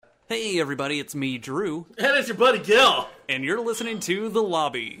Hey everybody, it's me, Drew. And it's your buddy Gil. And you're listening to The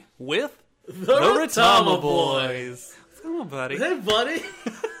Lobby with The Retama Boys. What's going on, buddy? Hey, buddy.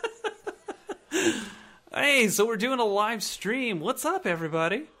 Hey, so we're doing a live stream. What's up,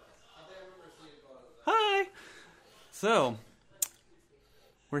 everybody? Hi. So,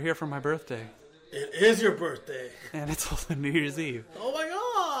 we're here for my birthday. It is your birthday. And it's also New Year's Eve. Oh my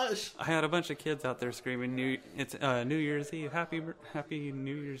gosh. I had a bunch of kids out there screaming, it's New Year's Eve. Happy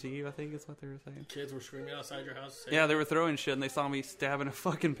New Year's Eve, I think is what they were saying. Kids were screaming outside your house. Yeah, they were throwing shit and they saw me stabbing a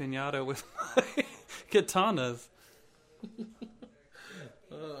fucking piñata with my katanas.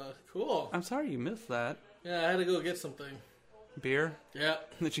 Cool. I'm sorry you missed that. Yeah, I had to go get something. Beer? Yeah.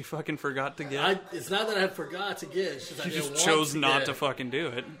 That you fucking forgot to get? It's not that I forgot to get. It's just I You didn't just want chose to not get. to fucking do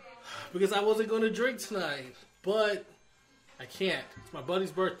it. Because I wasn't going to drink tonight. But I can't. It's my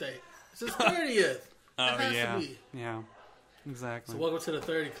buddy's birthday. It's his 30th. Oh, It has yeah. to be. Yeah. Exactly. So welcome to the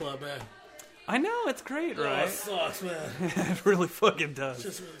 30 Club, man. I know, it's great, Oh, right? it sucks, man. It really fucking It does.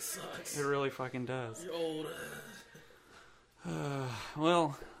 just really sucks. It really fucking does. You're old.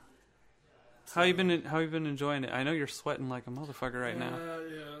 Well, how you been enjoying it? I know you're sweating like a motherfucker right now.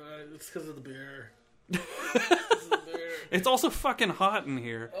 Yeah, it's because of the beer. It's 'cause of the beer. It's also fucking hot in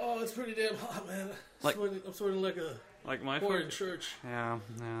here. Oh, it's pretty damn hot, man. Like- I'm sweating like a Like my whore in fucking... church. Yeah,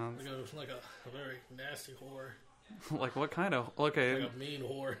 yeah. Like a very nasty whore. Like what kind of... Okay. Like a mean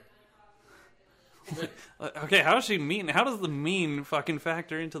whore. Okay, how does she mean? How does the mean fucking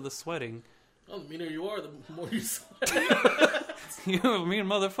factor into the sweating? Oh, the meaner you are, the more you sweat. You're a mean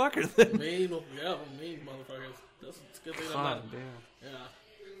motherfucker then. mean motherfuckers. That's a good thing I'm God not. damn.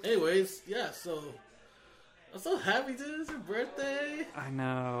 Yeah. Anyways, yeah, so... I'm so happy, dude. It's your birthday. I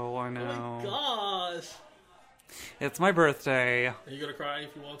know. Oh my gosh. It's my birthday. Are you gonna cry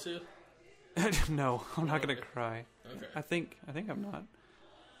if you want to? No, I'm not gonna cry. Okay. I think I'm not.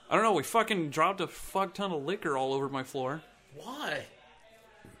 I don't know, we fucking dropped a fuck ton of liquor all over my floor. Why?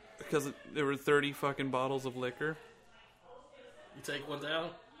 Because there were 30 fucking bottles of liquor. You take one down?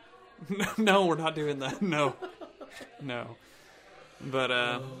 No, we're not doing that. No. No.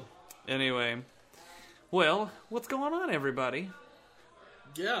 But, anyway. Well, what's going on, everybody?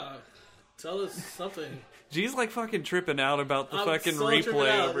 Yeah. Tell us something. G's like fucking tripping out about the I'm fucking so tripping replay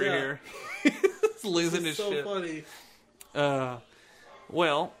out, over yeah. here. He's losing his It's so shit. funny.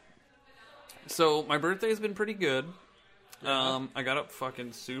 Well, so my birthday's been pretty good. Yeah. I got up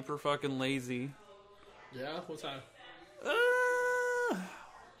fucking super fucking lazy. Yeah? What time?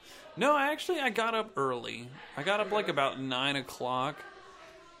 No, actually, I got up early. I got up like about 9 o'clock.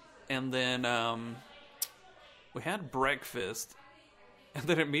 And then, we had breakfast. And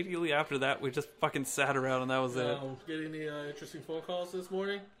then immediately after that, we just fucking sat around and that was it. Get any interesting phone calls this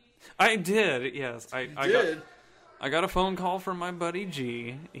morning? I did, yes. I did? I got a phone call from my buddy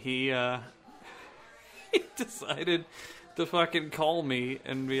G. He he decided to fucking call me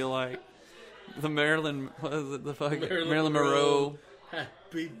and be like, Marilyn Monroe.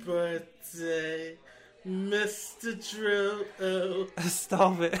 Happy birthday, Mr. Drew. Oh.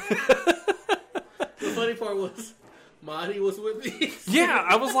 Stop it. The funny part was, Monty was with me. Yeah,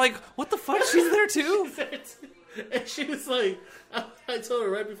 I was like, what the fuck? She's there too? And she was like, I told her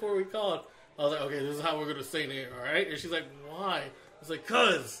right before we called, I was like, okay, this is how we're going to stay in here, alright? And she's like, why? I was like,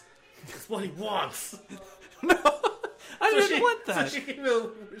 cause it's what he wants. No, I didn't want that. So she gave me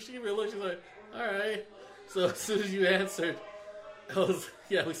a look, she's like, alright. So as soon as you answered,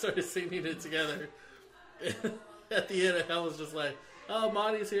 we started singing it together. And at the end, I was just like, oh,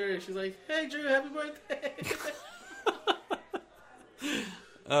 Monty's here. And she's like, hey, Drew, happy birthday.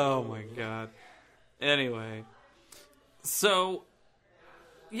 Oh my god. Anyway, so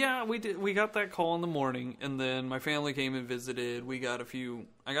yeah, we got that call in the morning, and then my family came and visited. I got a few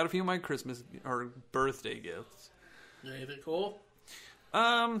of my Christmas or birthday gifts. Anything cool?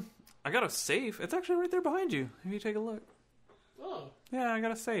 I got a safe. It's actually right there behind you. If you take a look. Oh, Yeah, I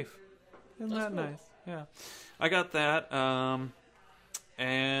got a safe. Isn't That's that cool. nice? Yeah, I got that.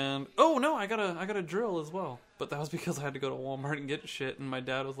 And oh no, I got a drill as well. But that was because I had to go to Walmart and get shit, and my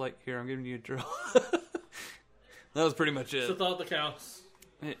dad was like, "Here, I'm giving you a drill." That was pretty much it's a it. thought that counts.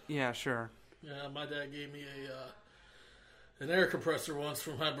 Yeah, sure. Yeah, my dad gave me an air compressor once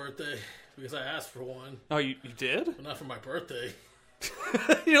for my birthday because I asked for one, Oh, you did? but not for my birthday.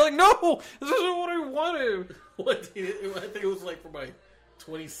 You're like, no, this isn't what I wanted. What? I think it was like for my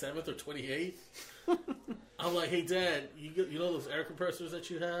 27th or 28th. I'm like, hey, Dad, you know those air compressors that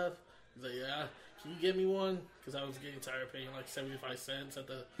you have? He's like, yeah. Can you get me one? Because I was getting tired of paying like 75 cents at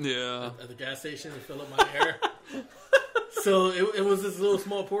the gas station to fill up my air. So it was this little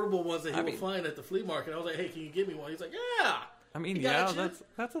small portable ones that he would find at the flea market. I was like, hey, can you get me one? He's like, yeah. I mean, He yeah, got you.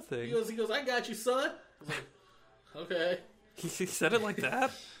 that's a thing. He goes, I got you, son. I was like, okay. He said it like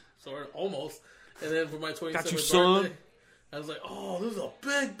that? Sort of, almost. And then for my 27th Got you, birthday, son. I was like, oh, this is a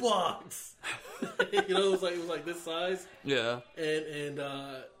big box. It was like this size. Yeah. And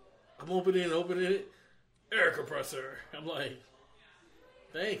I'm opening it. Air compressor. I'm like,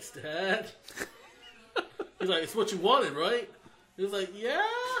 thanks, Dad. He's like, it's what you wanted, right? He was like, yeah.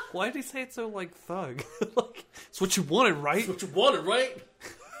 Why did he say it so, like, thug? Like, it's what you wanted, right? It's what you wanted, right?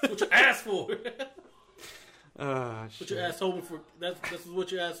 It's what you asked for. Shit. What you asked homie for. That's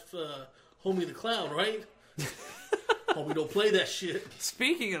what you asked homie the clown, right? Homie, don't play that shit.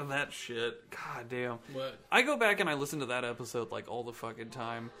 Speaking of that shit, god damn. What? I go back and I listen to that episode, like, all the fucking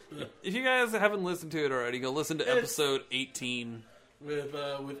time. Yeah. If you guys haven't listened to it already, go listen to episode 18. With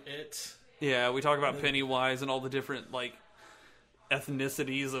it. Yeah, we talk about Pennywise and all the different, like,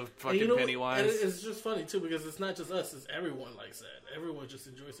 ethnicities of fucking And Pennywise. And it's just funny, too, because it's not just us. It's everyone likes that. Everyone just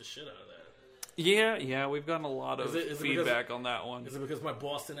enjoys the shit out of that. Yeah, we've gotten a lot of Is it feedback on that one. Is it because of my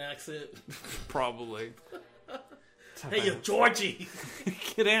Boston accent? Probably. Hey, you Georgie!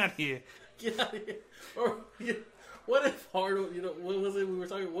 Get out here. Get out of here. Or, what if Arnold, what was it we were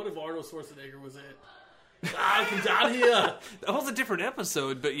talking about? What if Arnold Schwarzenegger was it? Come down here. That was a different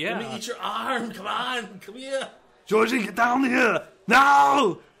episode, but yeah. Let me eat your arm. Come on. Come here. Georgie, get down here.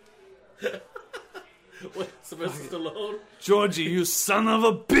 No! What, Sylvester Stallone? Georgie, you son of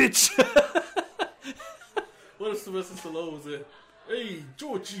a bitch! What if Sylvester Stallone was it? Hey,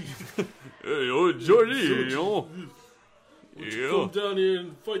 Georgie. Hey, oh, Georgie, oh. Would you come down here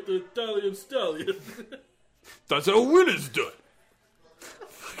and fight the Italian stallion? That's how winners do it.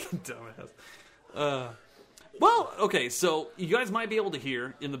 Fucking dumbass. Well, okay, so you guys might be able to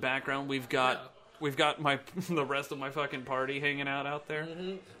hear in the background. We've got the rest of my fucking party hanging out there.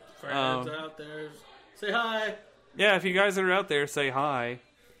 Mm-hmm. Friends out there. Say hi. Yeah, if you guys are out there, say hi.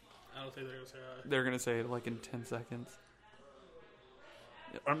 I don't think they're gonna say hi. They're gonna say it like in 10 seconds.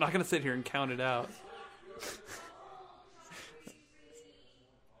 I'm not gonna sit here and count it out.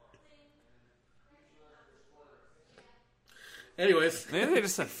 Anyways. Maybe they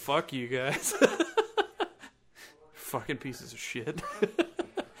just said, fuck you guys. Fucking pieces of shit.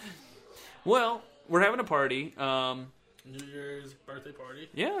 Well, we're having a party. New Year's birthday party.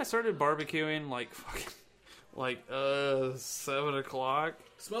 Yeah, I started barbecuing like 7 o'clock.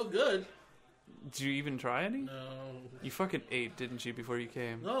 Smelled good. Did you even try any? No. You fucking ate, didn't you, before you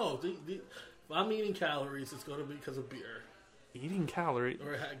came? No. If I'm eating calories, it's going to be because of beer. Eating calories?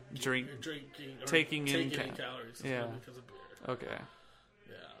 Or drinking. Or Taking in calories. It's yeah. going to be because of beer. Okay.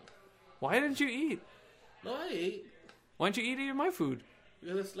 Yeah. Why didn't you eat? No, I ate. Why didn't you eat any of my food?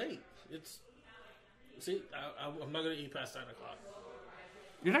 Because it's late. See, I'm not going to eat past 9 o'clock.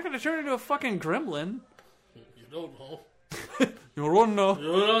 You're not going to turn into a fucking gremlin. You don't know. You don't know.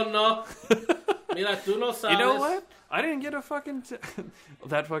 You don't know. Mira, tú no sabes. You know what? I didn't get a fucking...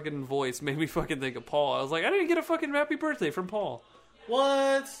 that fucking voice made me fucking think of Paul. I was like, I didn't get a fucking happy birthday from Paul.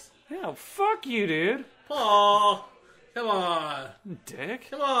 What? Yeah, fuck you, dude. Paul, come on. Dick.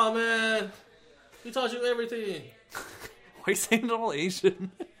 Come on, man. We taught you everything. Why are you saying it all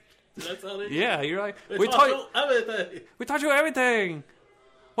Asian? That's how they Yeah, you're like... We taught you everything. We taught you everything.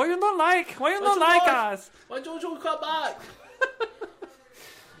 Why you don't like us? Why don't you come back?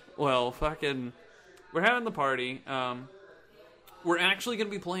 Well, fucking... We're having the party. We're actually going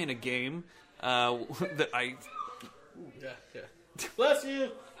to be playing a game that I... Yeah. Bless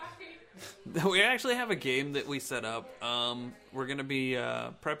you. We actually have a game that we set up. We're going to be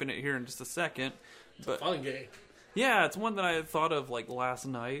prepping it here in just a second. But Fun game. yeah, it's one that I had thought of like last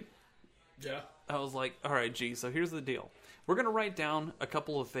night. Yeah. I was like, all right, gee, so here's the deal. We're going to write down a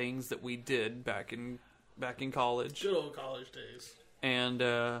couple of things that we did back in college. Good old college days. And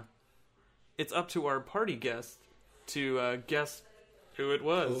it's up to our party guest to guess who it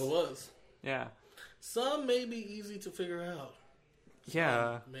was. Who it was. Yeah. Some may be easy to figure out.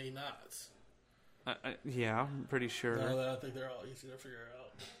 Yeah. Some may not. Yeah, I'm pretty sure. No, I don't think they're all easy to figure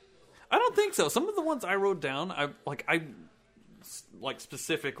out. I don't think so. Some of the ones I wrote down, I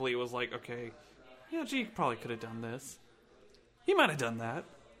specifically was like, okay, yeah, gee, probably could have done this. He might have done that.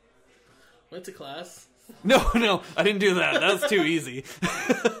 Went to class. No, I didn't do that. That was too easy.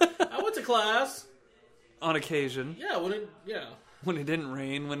 I went to class. On occasion. Yeah, When it didn't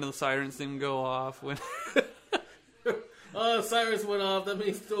rain, when the sirens didn't go off, when... Sirens went off, that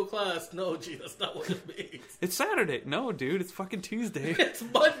means still class. No, gee, that's not what it means. It's Saturday. No, dude, it's fucking Tuesday. It's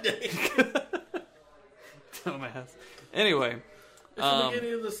Monday. Dumbass. Anyway. It's the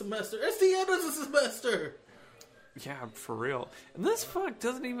beginning of the semester. It's the end of the semester. Yeah, for real. And this fuck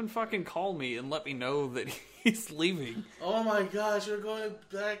doesn't even fucking call me and let me know that he's leaving. Oh my gosh, you're going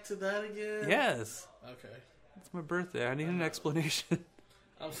back to that again? Yes. Okay. It's my birthday. I need an explanation.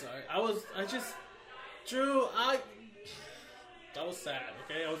 I'm sorry. Drew, that was sad,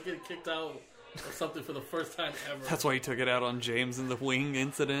 okay? I was getting kicked out of something for the first time ever. That's why you took it out on James in the wing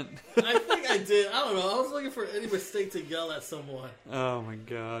incident. I think I did. I don't know. I was looking for any mistake to yell at someone. Oh my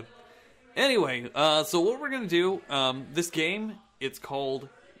god. Anyway, so what we're gonna do, this game, it's called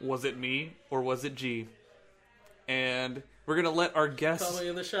Was It Me or Was It G? And we're gonna let our guests... Probably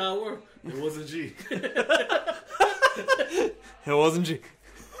in the shower. It wasn't G. It wasn't G.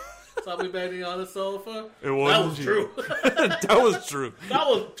 Saw me banging on the sofa. It wasn't G. True. That was true. That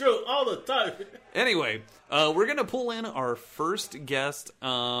was true all the time. Anyway, we're gonna pull in our first guest.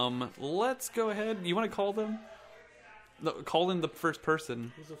 Let's go ahead. You want to call them? No, call in the first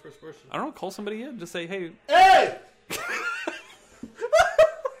person. Who's the first person? I don't know. Call somebody in. Just say, hey. Hey!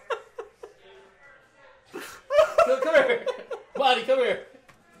 Come here. Bonnie, come here.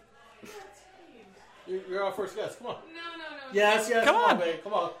 You're our first guest. Come on. No. Yes. Come on. babe.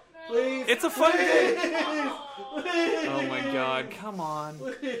 Come on. Please. It's a fun game. Please. Oh my god, come on.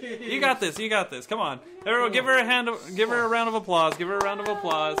 You got this, Come on. Everyone, give her a round of applause. Give her a round of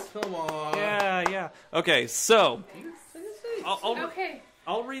applause. Come on. Yeah. Okay, so Okay.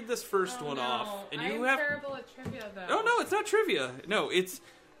 I'll read this first one off. And you I'm terrible at trivia, though. Oh no, it's not trivia. No, it's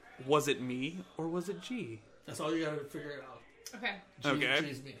was it me or was it G? That's all you gotta figure it out. Okay. Okay.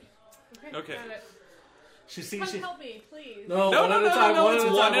 G's me. Okay. Got it. She Come help me, please. No, No, one at a time. it's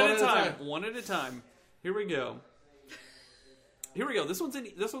One one at at a a time. One at a time. Here we go. This one's an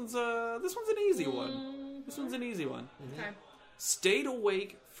easy one. This one's an easy one. Okay. Stayed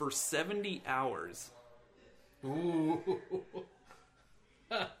awake for 70 hours. Ooh.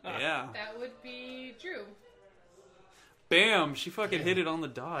 Yeah. That would be Drew. Bam! She fucking hit it on the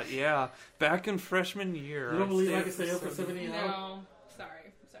dot. Yeah. Back in freshman year. You don't believe I can stay up for 70 hours? No. Sorry,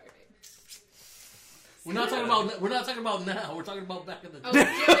 babe. We're not talking about now. We're talking about back in the day. Oh, in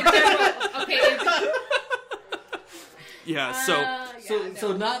general. Okay. Yeah,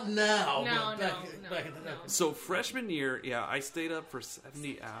 So not now. No, but back in the day. So freshman year, yeah, I stayed up for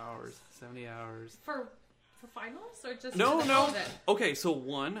 70 hours. 70 hours. For finals or just No. all of it? Okay, so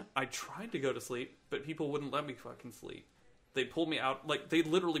one, I tried to go to sleep, but people wouldn't let me fucking sleep. They pulled me out, they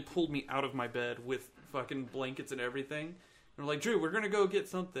literally pulled me out of my bed with fucking blankets and everything. And they're like, Drew, we're gonna go get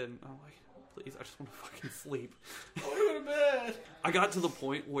something. I'm like, please, I just want to fucking sleep. I want to go to bed. I got to the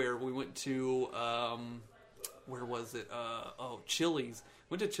point where we went to, where was it? Chili's.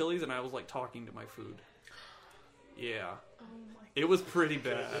 Went to Chili's and I was talking to my food. Yeah. Oh my. It was pretty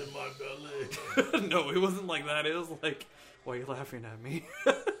bad. In my belly. No, it wasn't like that. It was like, why are you laughing at me?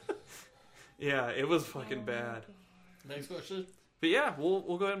 Yeah, it was fucking bad. Next question. But yeah, we'll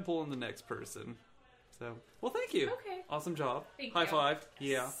go ahead and pull in the next person. So, well, thank you. Okay. Awesome job. Thank High you. five.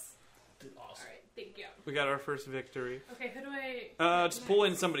 Yeah. Dude, awesome. Alright, thank you. We got our first victory. Okay, who do I... Just pull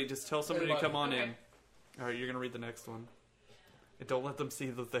in somebody. Just tell somebody to come on Okay. in. All right, you're going to read the next one. And don't let them see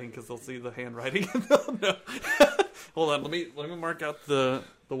the thing because they'll see the handwriting. No. Hold on. Let me mark out the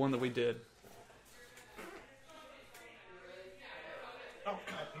one that we did. Oh,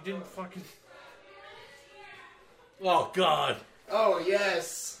 God. You didn't fucking... Oh, God. Oh,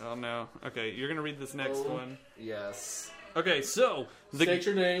 yes. Oh, no. Okay, you're going to read this next one. Yes. Okay, so... State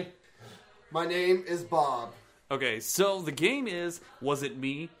your name. My name is Bob. Okay, so the game is, was it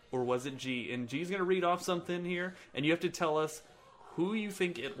me or was it G? And G's going to read off something here, and you have to tell us who you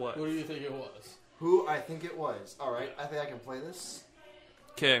think it was. Who do you think it was? Who I think it was. All right, I think I can play this.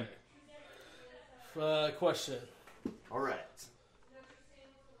 Okay. Question. All right.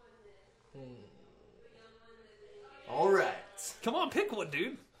 All right. Come on, pick one,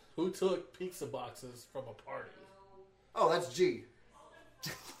 dude. Who took pizza boxes from a party? Oh, that's G.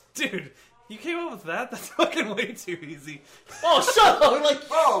 Dude, you came up with that? That's fucking way too easy. Oh, shut up!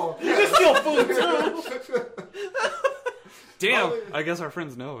 Oh, You can steal food too. Damn, Oh, I guess our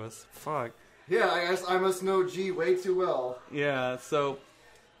friends know us. Fuck. yeah, I guess I must know G way too well. Yeah, so...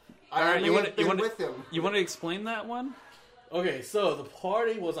 I Alright, may you have wanna- been you wanna- with him. You want to explain that one? Okay, so the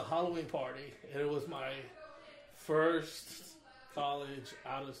party was a Halloween party, and it was my first college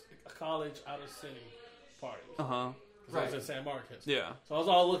out of city party. Uh-huh. 'Cause I was Right. in San Marcos. Yeah. So I was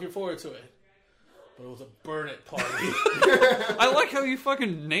all looking forward to it. But it was a burn it party. I like how you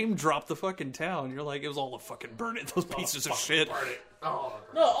fucking name dropped the fucking town. You're like, it was all a fucking burn it, those pieces of shit. Burn it. Oh,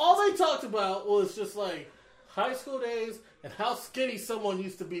 No, all they talked about was just high school days and how skinny someone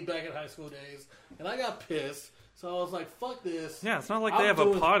used to be back in high school days. And I got pissed. So I was like, fuck this. Yeah, it's not like I'm they have a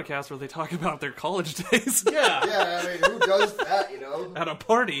doing- podcast where they talk about their college days. Yeah. Yeah, I mean, who does that, you know? At a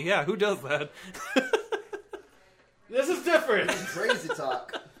party, yeah, who does that? This is different. Crazy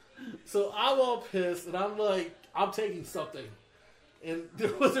talk. So I'm all pissed, and I'm like, I'm taking something. And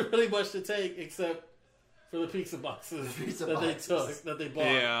there wasn't really much to take except for the pizza boxes Pizza that boxes. they took, that they bought.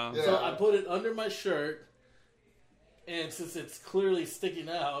 Yeah. Yeah. So I put it under my shirt, and since it's clearly sticking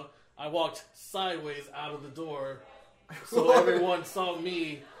out, I walked sideways out of the door so everyone saw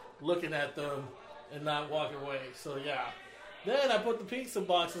me looking at them and not walking away. So yeah. Then I put the pizza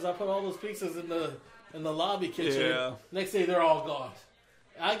boxes, I put all those pizzas in the lobby kitchen. Yeah. Next day they're all gone.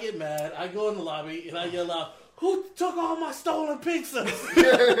 I get mad, I go in the lobby and I yell out, "Who took all my stolen pizzas?"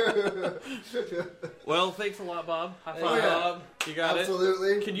 Well, thanks a lot, Bob. High Hey, five, yeah. Bob. You got Absolutely.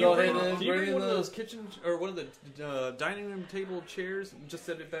 it. Can you Go bring, ahead and can you bring bring in one of the- those kitchen or one of the dining room table chairs and just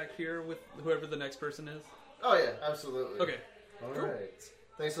set it back here with whoever the next person is? Oh, yeah, absolutely. Okay. All Cool. right.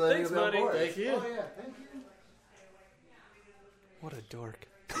 Thanks for letting Thanks, me be on buddy. board. Thank you. Oh, yeah, thank you. What a dork.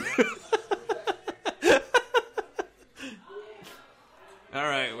 All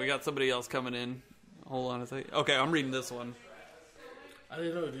right, we got somebody else coming in. Hold on a second. Okay, I'm reading this one. I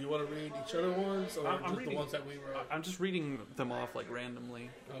didn't know. Do you want to read each other ones or I'm just reading- the ones that we wrote? I'm just reading them off like randomly.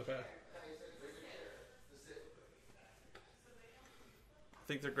 Okay. I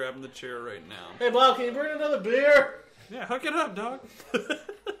think they're grabbing the chair right now. Hey Bob, can you bring another beer? Yeah, hook it up, dog.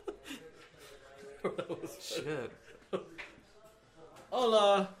 Shit.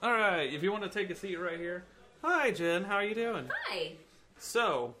 Hola. All right, if you want to take a seat right here. Hi, Jen. How are you doing? Hi.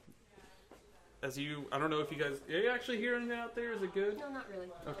 So, I don't know if you guys, are you actually hearing me out there? Is it good? No, not really.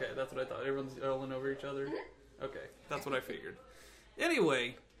 Okay, that's what I thought. Everyone's yelling over each other. Okay, that's what I figured.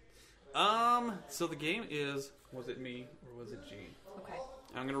 Anyway, so the game is, was it me or was it G? Okay.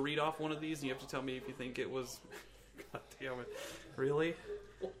 I'm gonna read off one of these, and you have to tell me if you think it was. God damn it! Really?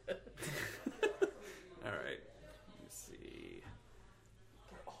 All right. Let me see.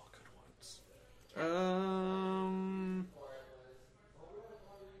 They're all good ones. Oh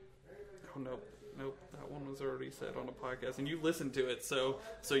nope. That one was already said on a podcast, and you listened to it, so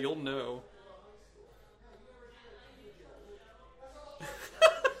you'll know.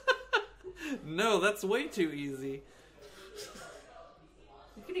 No, that's way too easy.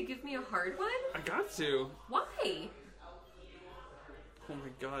 You're gonna give me a hard one? I got to. Why? Oh my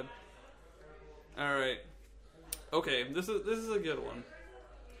god. All right. Okay, this is a good one.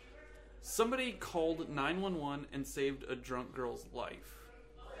 Somebody called 911 and saved a drunk girl's life.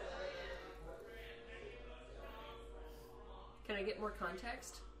 Can I get more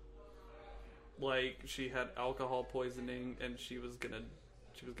context? Like she had alcohol poisoning and she was gonna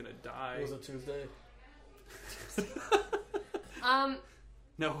die. It was a Tuesday.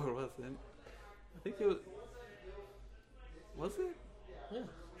 No, it wasn't. I think it was. Was it? Yeah.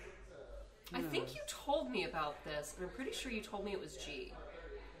 I think you told me about this, and I'm pretty sure you told me it was G.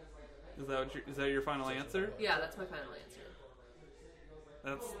 Is that your final answer? Yeah, that's my final answer.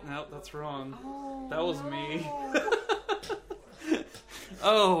 That's wrong. Oh, That was me.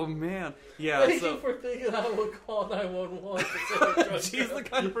 Oh man, yeah. Thank So you for thinking I would call 911. to say a drunk she's girl. the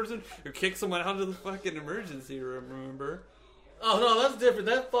kind of person who kicks someone out of the fucking emergency room. Remember? Oh no, that's different.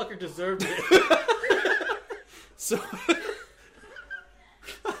 That fucker deserved it. So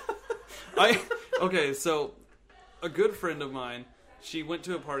so a good friend of mine, she went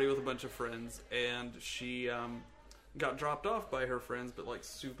to a party with a bunch of friends, and she got dropped off by her friends, but like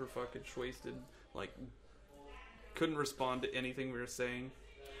super fucking wasted, like couldn't respond to anything we were saying.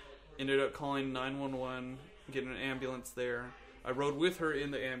 Ended up calling 911, getting an ambulance there. I rode with her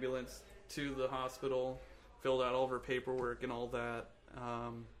in the ambulance to the hospital, filled out all of her paperwork and all that.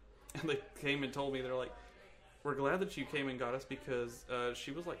 And they came and told me, they're like, "We're glad that you came and got us because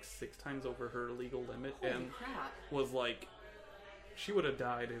she was like 6 times over her legal limit Holy and crap. was like, she would have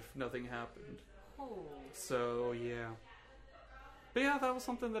died if nothing happened." Oh. So yeah, but yeah, that was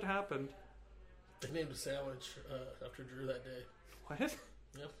something that happened. They named a sandwich after Drew that day. What?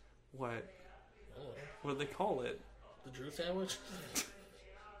 Yep. What? I don't know. What did they call it? The Drew sandwich?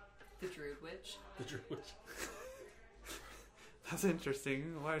 The Druid Witch. The Drew Witch. That's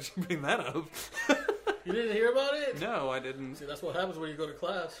interesting. Why did you bring that up? You didn't hear about it? No, I didn't. See, that's what happens when you go to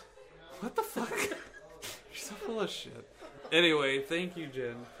class. What the fuck? You're so full of shit. Anyway, thank you,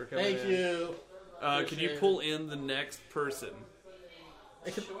 Jen, for coming Thank in. you. Can you Appreciate pull in the next person?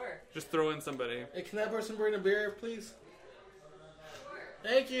 Sure. Just throw in somebody. Hey, can that person bring a beer, please?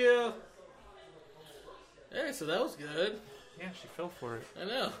 Thank you. Hey, so that was good. Yeah, she fell for it. I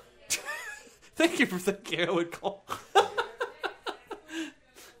know. Thank you for thinking I would call.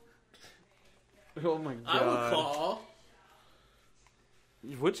 Oh my god. I would call.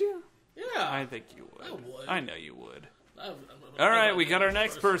 Would you? Yeah. I think you would. I would. I know you would. I'm All right, we got our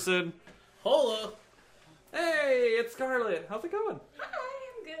next person. Hola. Hey, it's Scarlett. How's it going? Hi,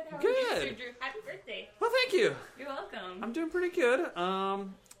 I'm good. How are Good. you, Sir Drew? Happy birthday. Well, thank you. You're welcome. I'm doing pretty good.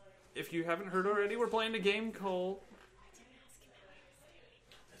 If you haven't heard already, we're playing a game called.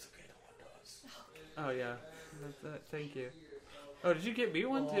 It's okay, no one does. Oh yeah, thank you. Oh, did you get me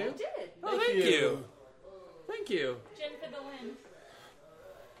one too? did. Oh, thank you. Thank you. Jen for the win.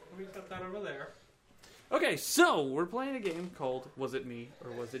 We got that over there. Okay, so we're playing a game called Was It Me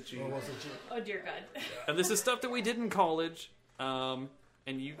or Was It G? Or was it you? Oh, dear God. And this is stuff that we did in college. And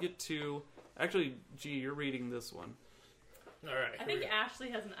you get to actually, G, you're reading this one. All right. I think Ashley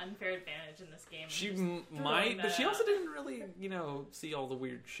has an unfair advantage in this game. She Just might, but that she out. also didn't really, see all the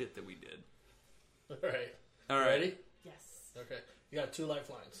weird shit that we did. All right. All right. Ready? Yes. Okay. You got 2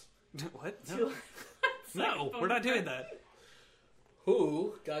 lifelines. What? No, Two- It's like a no, phone we're not doing call. that.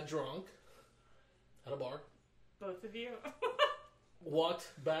 Who got drunk at a bar, Both of you.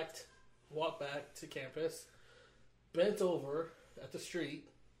 walked back to campus, bent over at the street,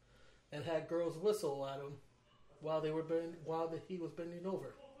 and had girls whistle at him while he was bending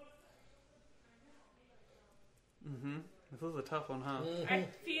over. Mm-hmm. This is a tough one, huh? I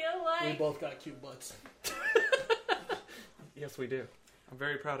feel We like both got cute butts. Yes, we do. I'm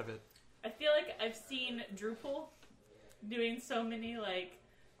very proud of it. I've seen Drupal doing so many like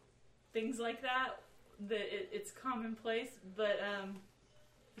things like that it's commonplace, but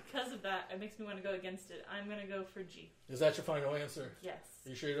because of that, it makes me want to go against it. I'm gonna go for G. Is that your final answer? Yes.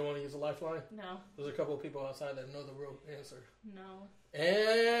 You sure you don't want to use a lifeline? No. There's a couple of people outside that know the real answer. No.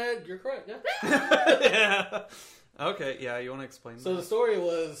 And you're correct, yeah. Yeah. Okay, yeah, you want to explain So the that? story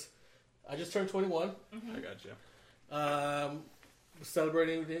was, I just turned 21. I got you.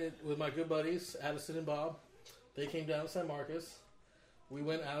 Celebrating it with my good buddies, Addison and Bob. They came down to San Marcos. We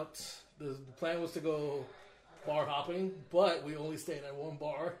went out. The plan was to go bar hopping, but we only stayed at one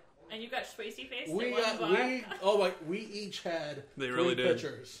bar. And you got Swayze face We at one bar. we each had They 3 really did.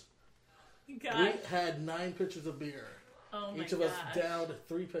 pitchers. God. We had 9 pitchers of beer. Oh my Each of gosh. us downed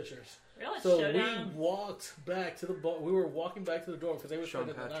 3 pitchers. Really? So Showdown? we walked back to the bar. We were walking back to the door because they were Sean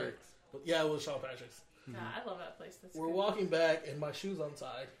spending the night. Patrick's. Yeah, it was Sean Patrick's. Nah, I love that place. That's We're good. walking back, and my shoe's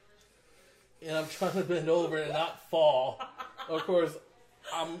untied. And I'm trying to bend over and not fall. Of course,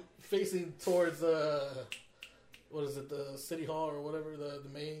 I'm facing towards what is it, the city hall or whatever, the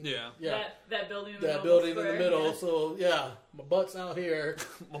main. Yeah. Yeah. That building in the That middle. building of the in the square, middle. yeah. So yeah, my butt's out here.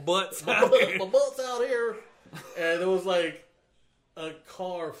 My butt's my out here. butt's out here. And there was like a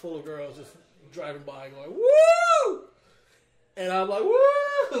car full of girls just driving by going, woo! And I'm like,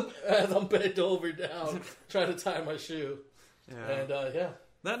 woo! As I'm bent over down, trying to tie my shoe. Yeah. And yeah.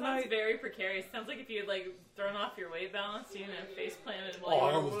 That Sounds night, very precarious. Sounds like if you had like thrown off your weight balance, you know, face planted Oh, while I you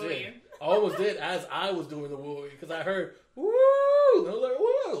were almost wooing. did. I almost did as I was doing the wooing because I heard, woo! And I was like,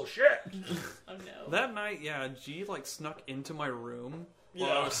 woo! Shit! Oh no. that night, yeah, G like snuck into my room while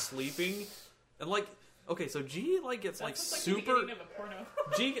Yeah. I was sleeping, and like, okay, so G like gets That like sounds super. the beginning of a porno.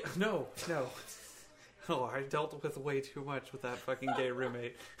 G, no. Oh, I dealt with way too much with that fucking gay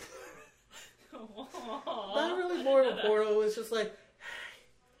roommate. Not really more of a porno. It's just like,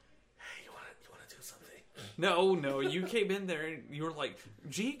 hey, you want to do something? No, you came in there and you were like,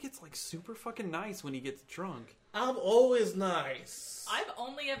 G gets like super fucking nice when he gets drunk. I'm always nice. I've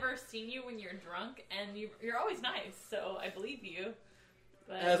only ever seen you when you're drunk, and you're always nice, so I believe you.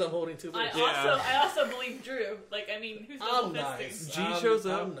 But As I'm holding 2 I bitches. I also believe Drew. Like, I mean, who's double I'm fisting? nice. G I'm- shows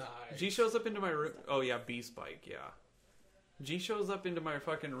up. I'm nice. G shows up into my room. Oh yeah, B Spike. Yeah. G shows up into my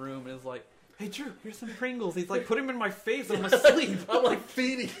fucking room and is like, "Hey Drew, here's some Pringles." He's like, "Put him in my face." And I'm asleep. I'm like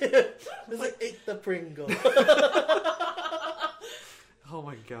feeding him. It's like, eat the Pringle. Oh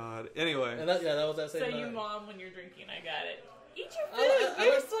my god. Anyway, And that was that same So night. you mom when you're drinking, I got it. Eat your I- food. I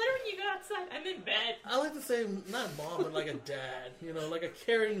You're a like- sweater when you go outside. I'm in bed. I like to say, not mom, but like a dad. You know, like a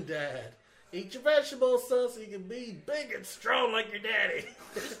caring dad. Eat your vegetables, son, so you can be big and strong like your daddy.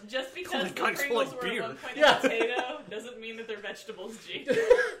 Just because the God, it's Pringles like were beer. at one point Yeah. a potato doesn't mean that they're vegetables, G.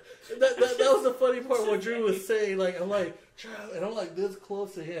 that was the funny part when Drew was saying, like, I'm like, Charlie, and I'm like this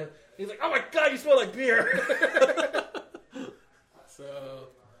close to him. He's like, oh my god, you smell like beer. So,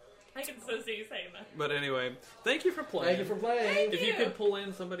 I can so see you saying that. but anyway, thank you for playing. thank you for playing. If you could pull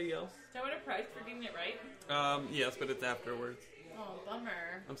in somebody else. Do I win a prize for getting it right? Yes, but it's afterwards. Oh,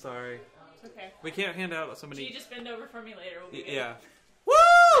 bummer. I'm sorry. It's okay. We can't hand out G, somebody. just bend over for me later. We'll be good. Yeah.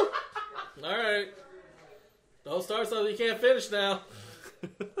 Woo! Alright. Don't start something you can't finish now.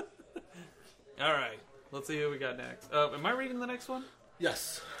 All right. Let's see who we got next. Am I reading the next one?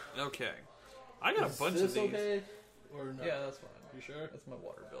 Yes. Okay. I got a bunch of Is these. this okay? Or no? Yeah, that's fine. You sure? That's my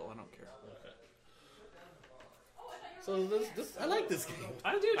water bill. I don't care. Okay. So this I like this game.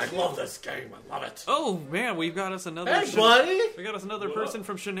 I do. I love this game. I love it. Oh man, we've got us another. Hey, buddy. We got us another What person up?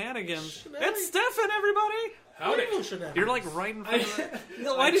 from Shenanigans. Shenanigans. It's Stefan, everybody. Howdy. You're like right in front of it.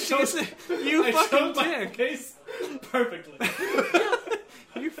 No, why I did you chose- say you I fucking showed my dick? face perfectly.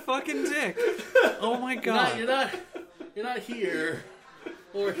 You fucking dick. Oh my god. You're not here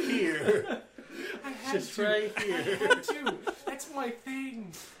or here. I had Just to. right I here. had to. That's my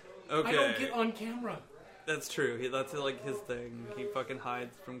thing. Okay. I don't get on camera. That's true. That's like his thing. He fucking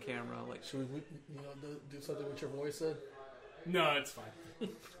hides from camera. Like, Should we do something with your voice then? No, it's fine.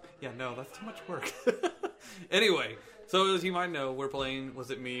 yeah, no, that's too much work. Anyway, so as you might know, we're playing Was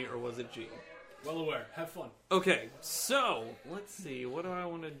It Me or Was It G? Well aware. Have fun. Okay, so let's see. What do I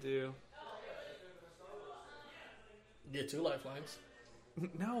want to do? Get 2 lifelines.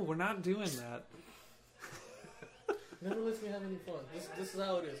 No, we're not doing that. Never lets me have any fun. This is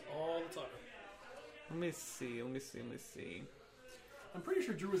how it is all the time. Let me see. I'm pretty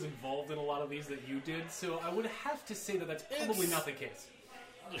sure Drew was involved in a lot of these that you did, so I would have to say that that's probably not the case.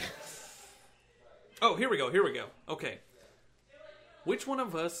 Oh, here we go. Okay. Which one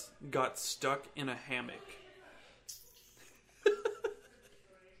of us got stuck in a hammock?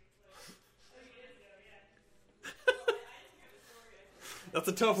 That's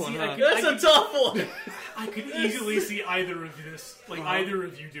a tough one, See, huh? That's a tough one. I could easily see either of this, either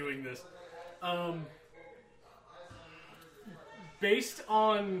of you doing this. Based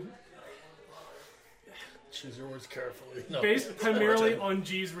on, Choose your words carefully. No. based primarily on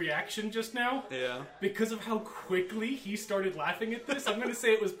G's reaction just now, Yeah. because of how quickly he started laughing at this, I'm going to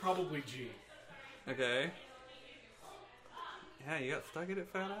say it was probably G. Okay. Yeah, you got stuck in it,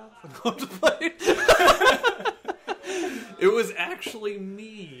 fat ass? I'm going to play. It was actually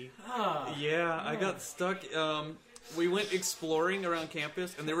me. Ah. Yeah, I got stuck. We went exploring around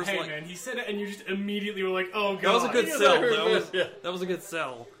campus, and there was Hey like man, he said it and you just immediately were like, oh god. that was a good Yeah, sell. I heard That that. was a good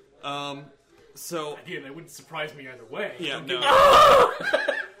sell. So Again, that wouldn't surprise me either way. yeah, Don't get no,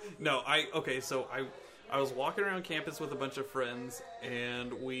 me- no. So I was walking around campus with a bunch of friends,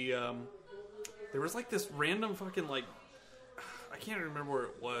 and we there was like this random fucking like I can't remember where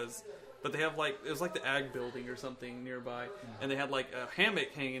it was, but they have like it was like the ag building or something nearby, and they had like a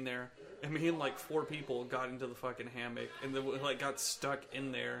hammock hanging there, and me and like 4 people got into the fucking hammock, and then we like got stuck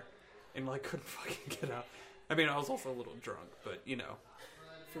in there, and like couldn't fucking get out. I mean, I was also a little drunk, but you know.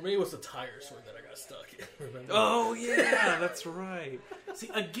 For me, it was the tire swing that I got stuck in. Remember? Oh yeah, that's right. See,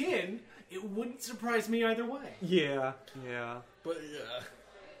 again, it wouldn't surprise me either way. Yeah. But yeah,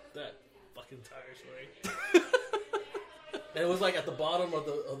 that fucking tire swing. And it was like at the bottom of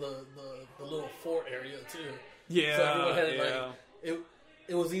the little fort area too. Yeah. So everyone had it yeah. like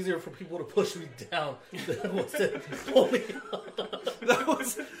it was easier for people to push me down than it was to pull me up. that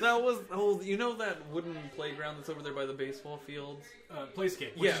was oh, you know that wooden playground that's over there by the baseball fields?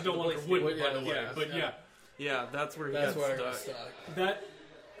 Playscape, which Yeah, is no the longer Playscape. wooden, Yeah, by the way. yeah, But yeah. yeah, Yeah, that's where he That's got where I stuck. got stuck. that.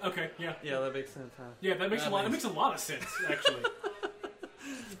 Okay, yeah, Yeah, that makes sense, huh? yeah, that makes That a lot. That makes- makes a lot of sense, actually.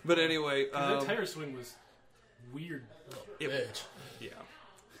 But anyway, That tire swing was weird. Bitch. yeah.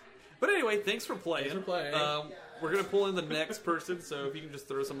 But anyway, thanks for playing. Thanks for playing. We're gonna pull in the next person, so if you can just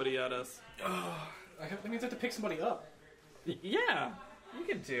throw somebody at us. That means I have to pick somebody up. Yeah, you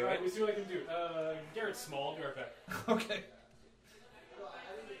can do All right, let me see what I can do. Garrett's small. Garrett back. Okay.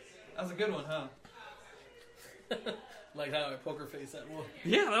 That was a good one, huh? Like how I poker face that one.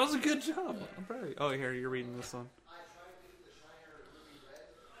 Yeah, that was a good job. I'm proud of you. Oh, here, you're reading this one.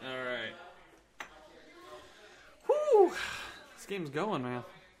 Alright. Whew! This game's going, man.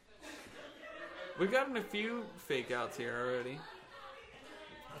 We've gotten a few fake outs here already.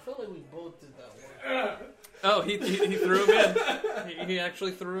 I feel like we both did that one. Oh, he threw him in. He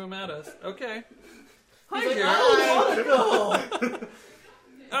actually threw him at us. Okay. Hi, Like, Garrett. oh,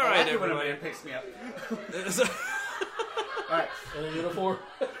 no. All right, When a man everybody. picks me up. So- Alright. In a uniform.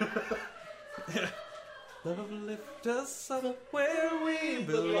 Love lift us up where we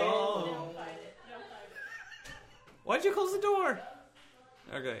belong. Why'd you close the door?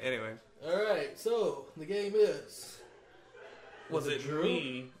 Okay, anyway. Alright, so the game is. Was it Drew?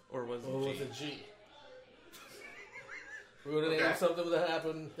 me or was Or it was G? it G? We're gonna name something that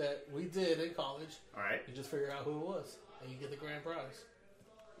happened that we did in college. Alright. You just figure out who it was, and you get the grand prize.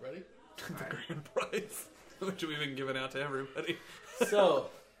 Ready? The grand prize, which we've been giving out to everybody. So,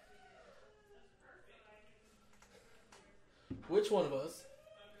 which one of us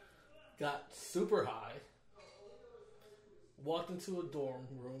got super high, walked into a dorm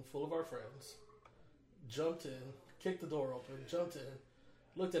room full of our friends, jumped in, kicked the door open, jumped in,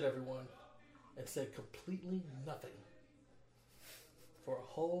 looked at everyone, and said completely nothing for a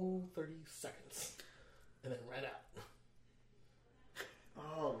whole 30 seconds, and then ran out.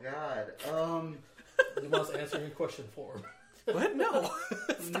 Oh God. You must answer your question for him. What? No.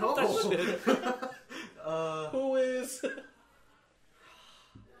 No. Who is?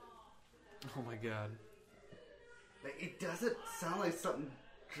 Oh my god. It doesn't sound like something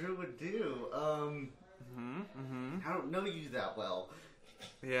Drew would do. I don't know you that well.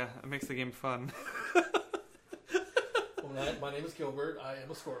 Yeah, it makes the game fun. Well, my name is Gilbert. I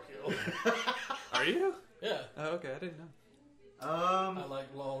am a Scorpio. Are you? Yeah. Oh, okay, I didn't know. I like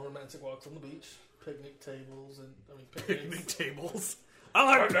long romantic walks on the beach, picnic tables, and picnics. tables. I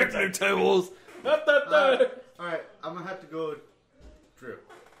like picnic tables. Alright, I'm gonna have to go with Drew.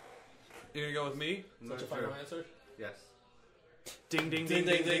 You're gonna go with me? I'm Such a going final Drew. answer. Yes. Ding, ding, Ding,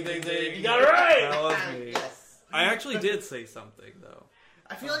 ding, ding, ding, ding, ding. You got it right. That was me. Yes. I actually did say something though.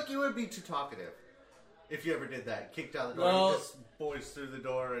 I feel like you would be too talkative if you ever did that. Kicked out the door, Well- and just boys through the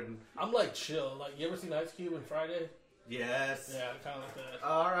door, and I'm like chill. Like, you ever seen Ice Cube in Friday? yes. Yeah, kind of like that.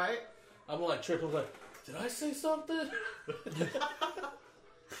 All right. I'm like tripping. Like, did I say something?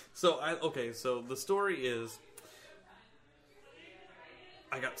 So so the story is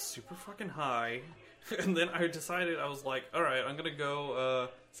I got super fucking high and then I decided, I was like, alright, I'm gonna go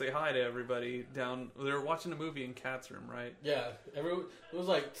say hi to everybody down. They were watching a movie in Cat's room, right? Yeah, it was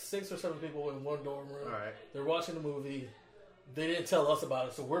like 6 or 7 people in one dorm room. All right. They're watching the movie. They didn't tell us about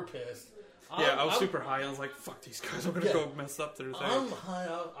it, so we're pissed. Yeah, I was I'm- super high. I was like, fuck these guys, I'm gonna Yeah. go mess up their thing.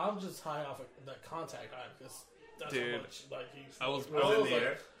 I'm just high off of that contact high because that's Dude, how much like he's. I was Was it in the like,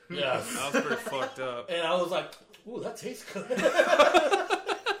 air? Yes. I was pretty fucked up. And I was like, ooh, that tastes good.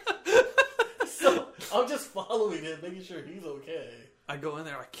 So I'm just following him, making sure he's okay. I go in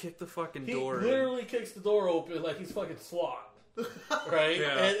there, I kick the fucking He door in. literally kicks the door open like he's fucking SWAT. Right?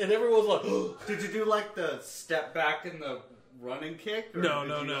 Yeah. And everyone's like, Did you do like the step back and the running kick? Or No, did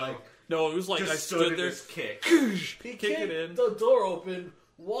no, you, no. Like, No, it was like just I stood there, just kick. he kick kicked it in. the door open,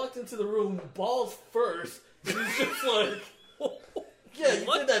 walked into the room, balls first, and he's just like, yeah, you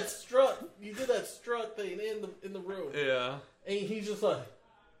What? did that strut. You did that strut thing in the room. Yeah. And he's just like,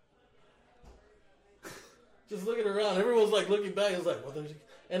 just looking around. Everyone's like looking back. It's like, what the?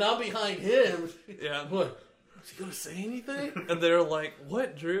 And I'm behind him. Yeah. I'm like, is he gonna say anything? And they're like,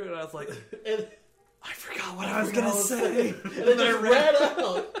 what, Drew? And I was like, And I forgot what I was gonna say. and they just ran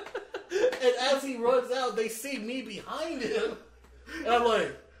out. And as he runs out, they see me behind him. And I'm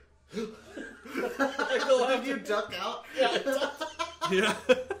like, I go Did after you duck out? yeah. Yeah.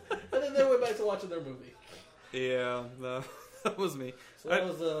 And then they went back to watching their movie. Yeah, that was me. So that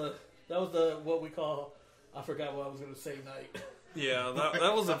was the what we call, I forgot what I was gonna say night. Yeah,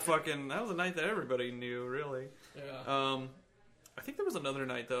 that was a night that everybody knew, really. Yeah. I think there was another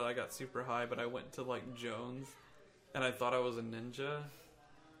night though I got super high, but I went to like Jones, and I thought I was a ninja,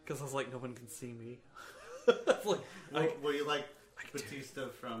 because I was like, no one can see me. Were you like Batista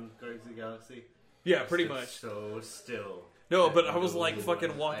from Guardians of the Galaxy? Yeah, pretty Stood much. So still. No, but I was like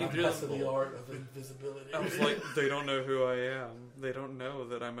fucking walking through That's the. the art of invisibility. I was like, they don't know who I am. They don't know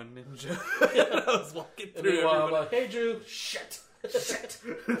that I'm a ninja. I was walking And through meanwhile, I'm everybody. like, hey Drew, shit.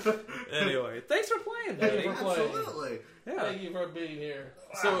 Anyway, thanks for playing, Thank you buddy. for playing. Absolutely. Yeah. Thank you for being here.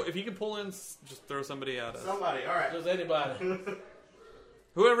 So if you can pull in, just throw somebody at us. Somebody. All right. Just anybody.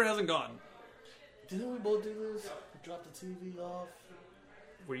 Whoever hasn't gone. Didn't we both do this? We dropped the TV off.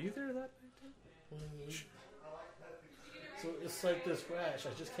 Were you there that night too? So it's like this rash I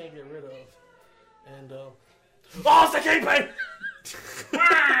just can't get rid of. And, oh, it's the Kingpin!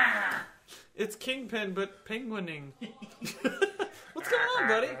 It's Kingpin, but penguining. What's going on,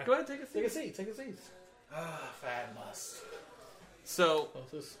 buddy? Go ahead, take a Take a seat. seat, take a seat. Fat must. So, Oh,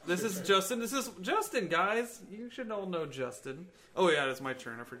 this is Justin. This is Justin, guys. You should all know Justin. Oh, yeah, it's my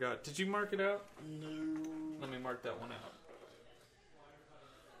turn. I forgot. Did you mark it out? No. Let me mark that one out.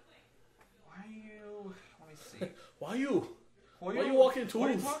 Why you... Let me see. Why you? Why you walking Why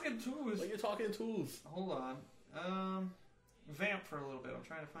you tools? talking tools? Like you're talking tools. Hold on. Vamp for a little bit. I'm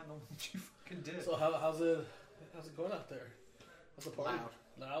trying to find the one that you fucking did. So how's it going out there? How's the party?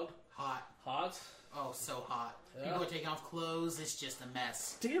 Loud? Hot. Hot? Oh, so hot. Yeah. People are taking off clothes. It's just a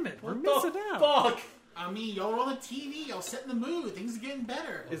mess. Damn it, we're What missing the out. fuck? I mean, y'all are on the TV. Y'all set in the mood. Things are getting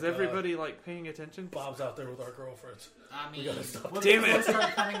better. Is everybody like paying attention? Bob's out there with our girlfriends. I mean, gotta stop. once Damn the it. phones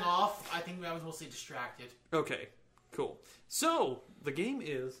start coming off, I think I was mostly distracted. Okay, cool. So the game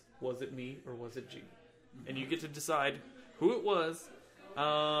is: was it me or was it G? And you get to decide who it was.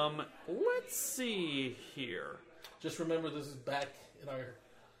 Let's see here. Just remember, this is back in our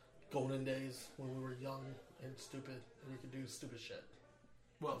golden days when we were young and stupid and we could do stupid shit.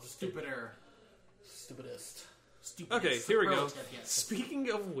 Well, stupider. Stupidest. Stupid. Okay, here we go. Superlative, yes.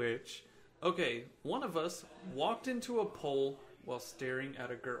 Speaking of which, okay, one of us walked into a pole while staring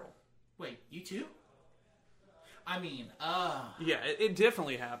at a girl. Wait, you too? I mean, Yeah, it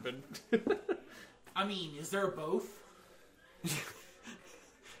definitely happened. is there a both?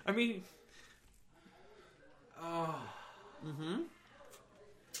 I mean,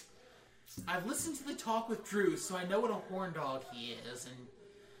 I've listened to the talk with Drew, so I know what a horn dog he is, and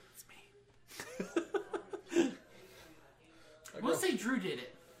I'm gonna say Drew did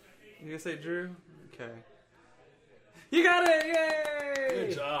it. you gonna say Drew? Okay. You got it! Yay!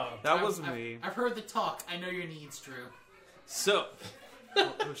 Good job. That was me. I've heard the talk. I know your needs, Drew. So,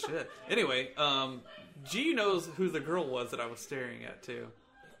 oh shit. Anyway, G knows who the girl was that I was staring at too.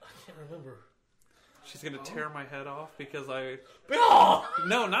 I can't remember. She's gonna tear my head off because I. Oh!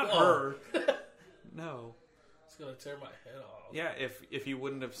 No, not her. No. It's gonna tear my head off. Yeah, if you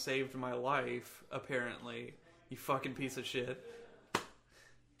wouldn't have saved my life, apparently, you fucking piece of shit.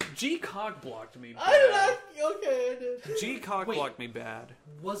 G cock blocked me bad. Okay, I did. G cock Wait. blocked me bad.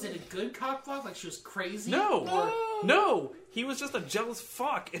 Was it a good cock block? Like she was crazy? No, Or, no, he was just a jealous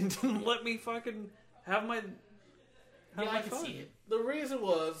fuck and didn't let me fucking have my. yeah, my I can fun. see it. The reason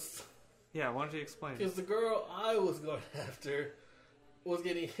was Yeah, why don't you explain? because the girl I was going after was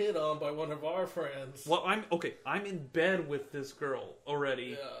getting hit on by one of our friends. Well, I'm in bed with this girl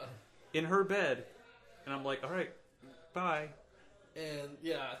already, Yeah. in her bed, and I'm like, all right, bye. And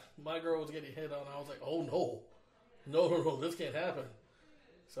yeah, my girl was getting hit on. I was like, oh no, this can't happen.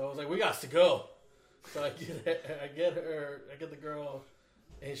 So I was like, we got to go. So I get the girl,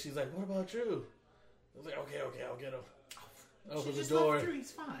 and she's like, what about Drew? I was like, okay, I'll get him. I She open the just door. left Drew.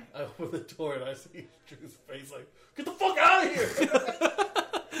 He's fine. I open the door and I see Drew's face like, get the fuck out of here!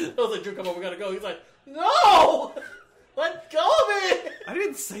 I was like, Drew, come on, we gotta go. He's like, no! Let go of me! I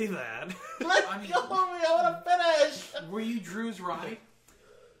didn't say that. Let I mean- go of me! I wanna finish! Were you Drew's ride?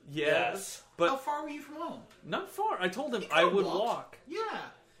 Yes, How but far were you from home? not far. I told him He I could've would walked. walk, Yeah.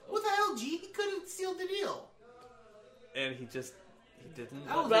 What the hell, G? He could have sealed the deal. and he didn't.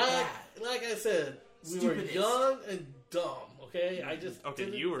 Oh, let that- But, like I said, we were Stupidest. young and dumb, okay? I just Okay,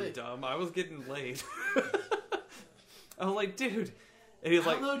 didn't you were think- dumb. I was getting laid. I was like, dude, and he's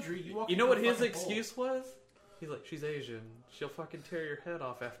I like, don't know, Drew. You walked you know into what a his fucking pole. excuse was? He's like, she's Asian. She'll fucking tear your head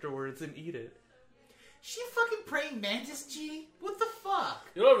off afterwards and eat it. She fucking praying mantis, G? What the fuck?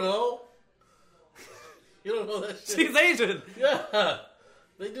 You don't know. You don't know that shit. She's Asian. Yeah.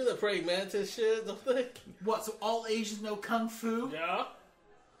 They do the praying mantis shit, don't they? What, so all Asians know Kung Fu? Yeah.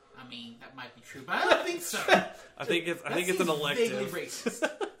 I mean, that might be true, but I don't think so. I think it's That an seems elective. vaguely racist.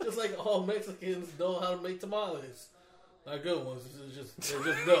 Just like all Mexicans know how to make tamales. Not good ones. They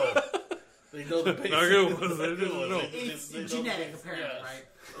just know. They know the basics. Not good ones, they Not just good know. ones. It's They know the genetic, basics. apparently, Yes.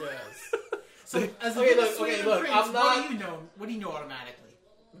 right? Yes. So, as a Okay, Venezuelan look, prince, I'm not- what do you know? What do you know automatically?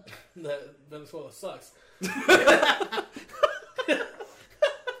 That Venezuela sucks.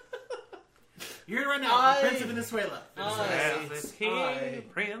 You heard it right now, I- the Prince of Venezuela. As the I- king,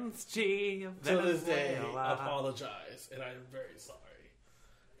 Prince G of To this day, Venezuela. apologize, and I'm very sorry.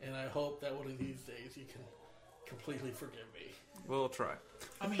 And I hope that one of these days you can completely forgive me. We'll try.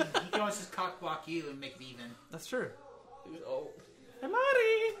 I mean, he can always just cock block you and make it even. That's true. Oh, Hey,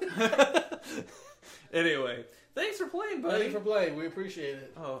 Marty! Anyway, thanks for playing, buddy. thank you for playing. We appreciate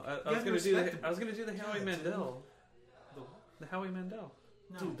it. Oh, I You was have gonna to do respect the. I was gonna do the Howie Mandel. The Howie Mandel.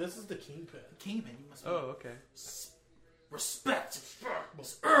 No, Dude, this is the Kingpin. Kingman, you must Oh, okay. respect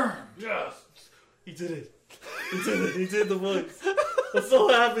was earned. Yes! He did it. He did it. He did the voice. I'm so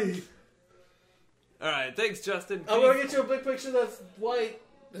happy. All right, thanks, Justin. I'm gonna get you a big picture that's white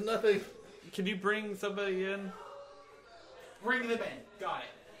and nothing. Can you bring somebody in? Bring them in. Got it.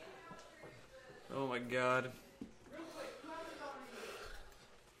 Oh my God.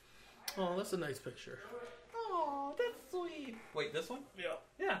 Oh, that's a nice picture. Oh, that's sweet. Wait, this one? Yeah.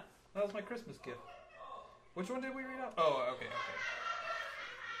 Yeah, that was my Christmas gift. Which one did we read out? Oh, okay.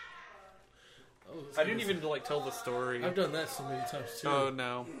 Oh, this I didn't is- even like tell the story. I've done that so many times too. Oh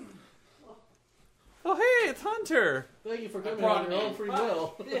no. Oh hey, it's Hunter. Thank you for coming brought on your me. own free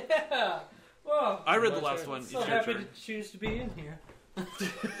will. Yeah. Well, I read My the last turn. one. so It's your happy turn. to choose to be in here.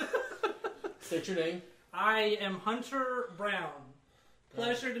 State your name. I am Hunter Brown.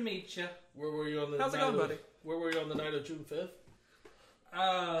 Pleasure to meet you. Where were you on the How's it night going, of, buddy? Where were you on the night of June 5th?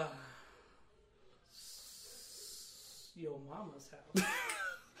 Your mama's house.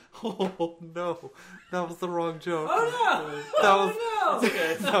 Oh no, that was the wrong joke. Oh no! That was Oh no!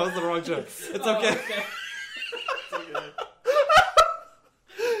 Okay. that was the wrong joke. It's Oh, okay. okay.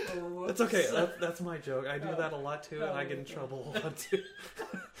 It's okay. That's my joke. I do that a lot too, and I get in trouble a lot too.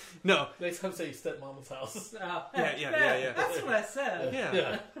 No. Next time, say stepmama's house. Yeah. That's what I said.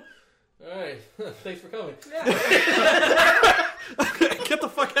 Yeah. All right. Thanks for coming. Get the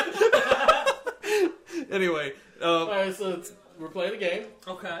fuck out. Anyway. All right, so we're playing a game.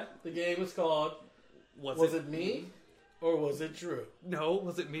 Okay. The game is called Was it me or was it Drew? No,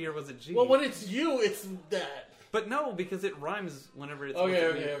 was it me or was it G? Well, when it's you, it's that. But no, because it rhymes whenever it's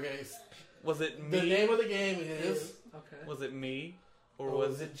Okay. Was it me? The name of the game is Okay. Was it me or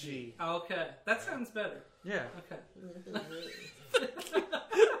was it G? Okay. That sounds better. Yeah. Okay.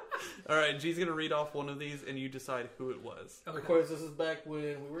 All right, G's gonna read off one of these, and you decide who it was. Of course, this is back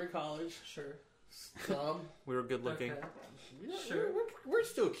when we were in college. Sure. We were good looking. Okay. Yeah, Sure. We're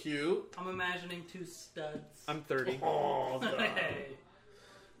still cute. I'm imagining two studs. I'm 30. Oh, no. Hey.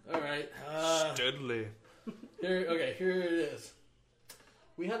 All right. Studley. Here it is.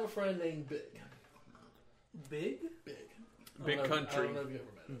 We have a friend named Big. Big? Big. Big I country. don't know if you ever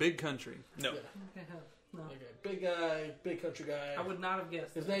met him. Big country. No. Yeah. Okay. No. Okay. Big guy, big country guy. I would not have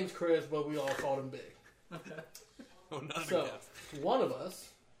guessed. His that. name's Chris, but we all called him Big. Okay. Oh, not So, a guess. one of us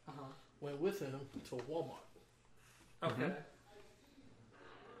Uh-huh. went with him to Walmart Okay.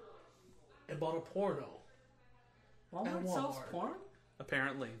 and bought a porno. Walmart At sells Walmart. porn?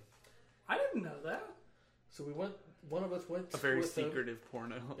 Apparently. I didn't know that. So we went. One of us went A very with him. secretive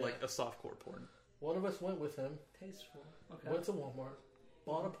porno. Yeah. Like a softcore porn. One of us went with him. Tasteful. Okay. Went to Walmart,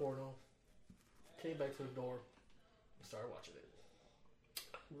 bought a porno, came back to the door, and started watching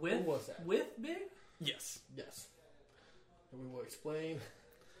it. With Who was that? With Big? Yes. Yes. And we will explain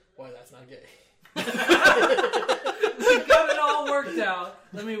why that's not gay. We got it all worked out.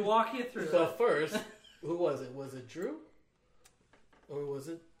 Let me walk you through it. But first, who was it? Was it Drew? Or was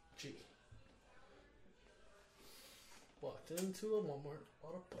it G? Walked into a Walmart,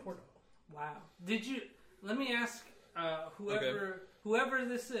 bought a porno. Wow. Did you? Let me ask whoever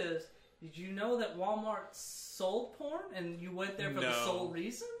this is. Did you know that Walmart sold porn and you went there for the No. sole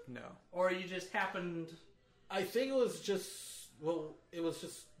reason, No. or you just happened? I think it was just a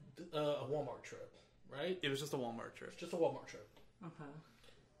Walmart trip, right? It was just a Walmart trip. Just a Walmart trip.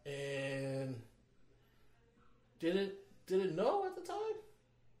 Okay. And didn't know at the time?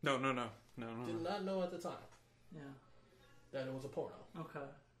 No. Did not know at the time Yeah. that it was a porno. Okay.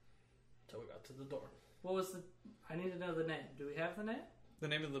 Until we got to the door. What was the? I need to know the name. Do we have the name? The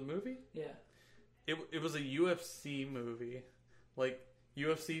name of the movie? Yeah. It was a UFC movie. Like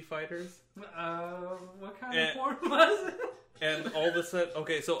UFC fighters. What kind Eh. of porn was it? And all of a sudden,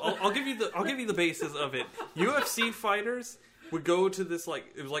 okay, so I'll give you the basis of it. UFC fighters would go to this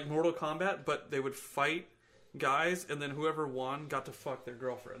it was like Mortal Kombat, but they would fight guys, and then whoever won got to fuck their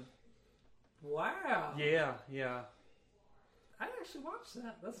girlfriend. Wow. Yeah. I actually watched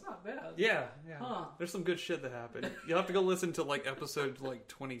that. That's not bad. Yeah. Huh. There's some good shit that happened. You'll have to go listen to episode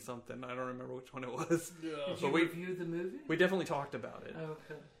 20 something. I don't remember which one it was. Yeah. Did you But we- review the movie? We definitely talked about it.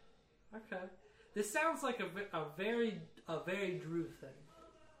 Okay. This sounds like a very Drew thing.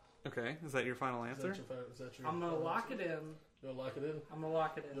 Okay, is that your final answer? Is that your I'm gonna lock it in. You'll lock it in? I'm gonna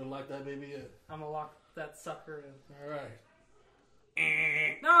lock it in. You'll lock that baby in. I'm gonna lock that sucker in. Alright.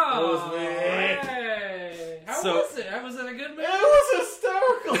 No. It was me. Hey. How So- was it? Was it a good movie? It was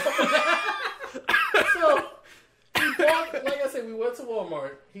hysterical! So, he bought, like I said, we went to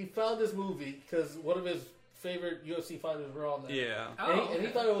Walmart. He found this movie because one of his favorite UFC fighters were on there. Yeah. And he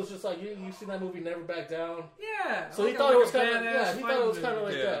thought it was just like, you seen that movie Never Back Down? Yeah. So he like thought a- it was like a kind of badass he fight thought it was movie. kind of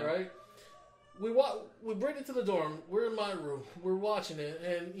like Yeah. that, right? We bring it to the dorm. We're in my room. We're watching it,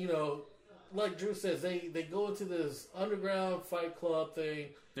 and like Drew says, they go into this underground fight club thing.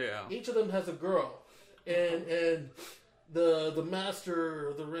 Yeah. Each of them has a girl, and the master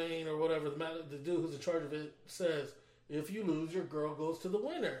of the ring or whatever, the dude who's in charge of it says, if you lose, your girl goes to the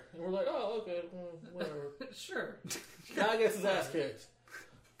winner. And we're like, oh, okay, whatever. Sure. Guy gets his ass kicked.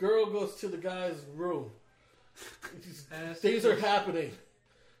 Girl goes to the guy's room. Things are happening.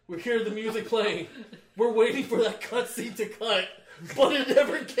 We hear the music playing. We're waiting for that cutscene to cut, but it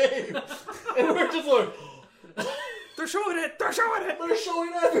never came. And we're just like, They're showing it. They're showing it. they're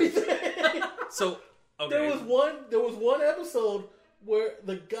showing everything. So okay. There was one episode where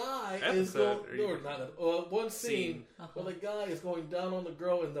the guy is going, Episode, or you- or not one scene where the guy is going down on the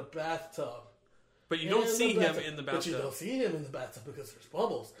girl in the bathtub. But you don't In see the him bathtub. in the But you bathtub. don't see him in the bathtub because there's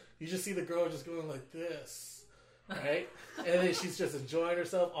bubbles. You just see the girl just going like this, right? And then she's just enjoying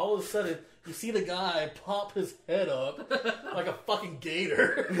herself. All of a sudden, you see the guy pop his head up like a fucking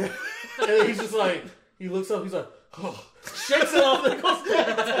gator. And then he's just like, he looks up, he's like, oh, shakes it off and goes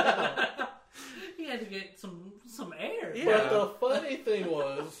back down. He had to get some air. Yeah. But the funny thing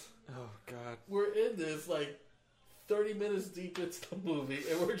was, Oh god. we're in this like 30 minutes deep into the movie,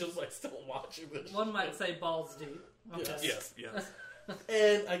 and we're just like still watching this. One might say balls deep. Okay. Yes. Yes.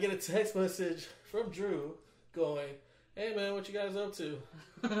 And I get a text message from Drew going, "Hey man, what you guys up to?"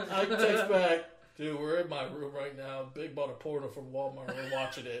 I text back, "Dude, we're in my room right now. Big bought a porno from Walmart. We're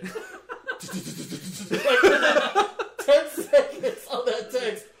watching it." Like, 10 seconds on that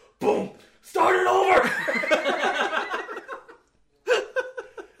text. Boom. Start it over.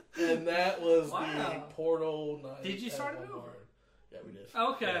 And that was the porno night. Did you at start it Walmart. over? Yeah, we did.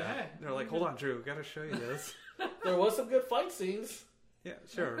 Okay. Yeah. Hey. They're like, hold on, Drew, gotta show you this. There was some good fight scenes. Yeah,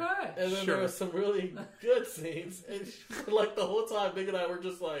 sure. Okay. And then Sure. there were some really good scenes. And like the whole time, Big and I were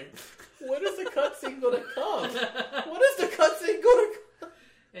just like, when is the cutscene going to come? When is the cutscene going to come?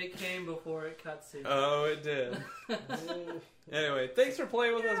 It came before it cutscene. Oh, it did. Anyway, thanks for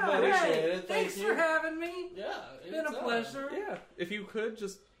playing with us, buddy. Hey, Appreciate it. thanks Thank for you. having me. Yeah. Been a anytime. pleasure. Yeah, if you could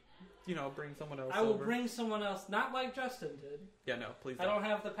just, bring someone else I will over. bring someone else, not like Justin did. Yeah, no, please I don't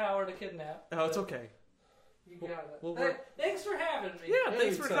have the power to kidnap. Oh, it's but okay. You got it. We'll Hey, work- thanks for having me. Yeah,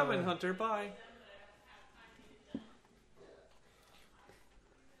 thanks for Anytime. coming, Hunter. Bye.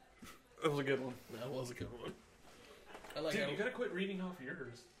 That was a good one. That was a good one. I like Dude, how- you gotta quit reading off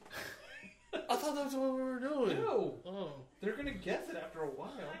yours. I thought that's what we were doing. No, Oh. they're gonna guess it after a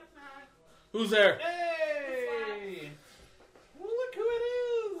while. Who's there? Hey! Well, look who it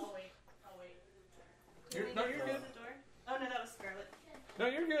is! I'll wait. You're good. The door. Oh no, that was Scarlet. No,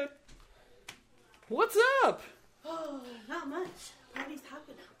 you're good. What's up? Oh, not much. Party's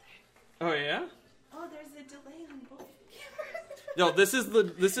hopping out there. Oh yeah. Oh, there's a delay on both cameras. No, this is the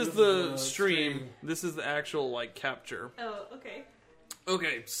the stream. stream. This is the actual capture. Oh, okay.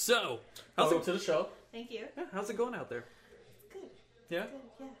 Okay, so how's Welcome to the show. Thank you. how's it going out there? Good. Yeah,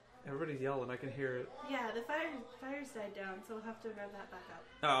 Good. Yeah. everybody's yelling. I can hear it. Yeah. The fire's died down, so we'll have to rev that back up.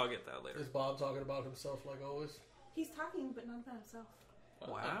 Oh, I'll get that later. Is Bob talking about himself like always? He's talking, but not about himself.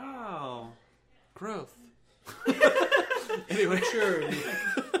 Wow, growth. Anyway, Sure.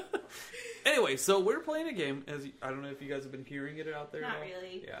 Anyway, so we're playing a game. I don't know if you guys have been hearing it out there. Not at all.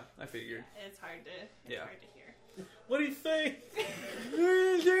 really. Yeah, I figured. It's hard to. It's Yeah. hard to hear. What do you think?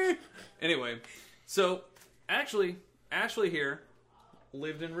 Anyway, so actually, Ashley here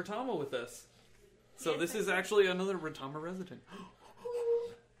lived in Retama with us. So Yes, this I is did. actually another Retama resident.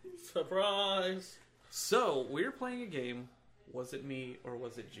 Surprise. So we're playing a game. Was it me or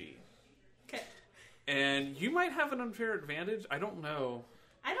was it G? Okay. And you might have an unfair advantage. I don't know.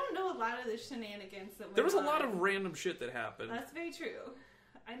 I don't know a lot of the shenanigans that went There was a on. lot of random shit that happened. That's very true.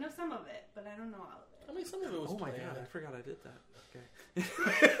 I know some of it, but I don't know all of it. I mean, some of it was Oh my planned. god, I forgot I did that.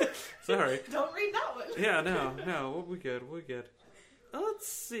 Okay. Sorry. Don't read that one. Yeah, no, we're good, we're good. Let's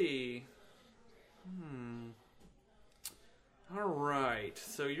see. Alright,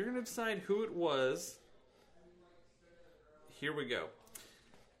 so you're gonna decide who it was. Here we go.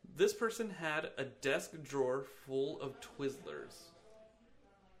 This person had a desk drawer full of Twizzlers.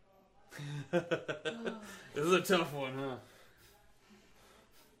 This is a tough one, huh?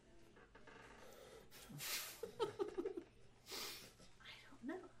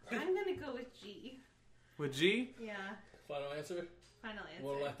 No, I'm gonna go with G. With G? Yeah, Final answer? final answer.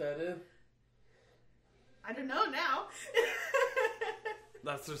 Want to let that in? I don't know now.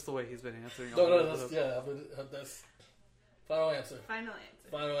 That's just the way he's been answering. No, all no, of that's, them. yeah, but that's final answer. Final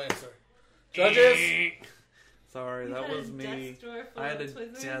answer. Final answer. Judges? Sorry, You that had a was me. desk drawer full I had a of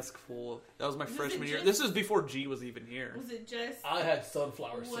Twizzlers? desk full. That was my Was it freshman year. just- This was before G was even here. Was it just I had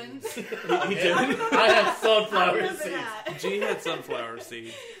sunflower one? seeds. He did. I had I sunflower remember seeds. that. G had sunflower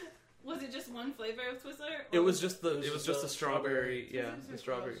seeds. Was it just one flavor of Twizzler? It was just the. was It was just just a the strawberry. Twizzlers Yeah, are the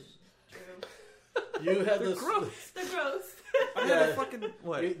strawberry. gross. True. You had They're the gross. They're gross. I had Yeah. a fucking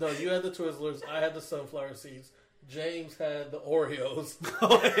what? No, you had the Twizzlers. I had the sunflower seeds. James had the Oreos.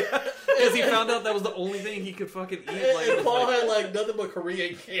 Because he found out that was the only thing he could fucking eat. Like, And was Paul like- had like nothing but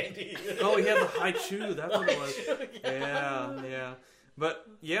Korean candy. oh, he had the high chew. That's what it was. Yeah. But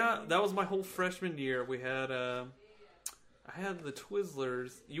yeah, that was my whole freshman year. We had. I had the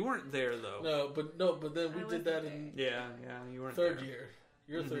Twizzlers. You weren't there though. No, but then we I did wasn't that there. in Yeah, you weren't third there. year.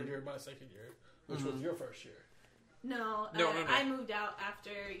 Your third year, my second year, which was your first year. No, No. I moved out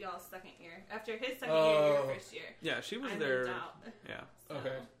after y'all's second year. After his second year, your Oh. first year. Yeah, she was I there. moved out. Yeah. So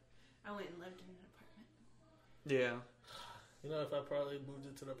Okay. I went and lived in an apartment. Yeah. You know, if I probably moved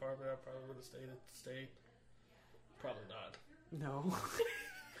into the apartment, I probably would have stayed. Probably not. No.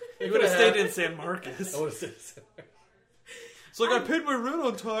 You You would have stayed in San Marcos. I would have stayed. It's like I paid my rent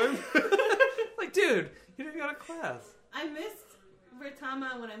on time. Like, dude, you didn't go to class. I missed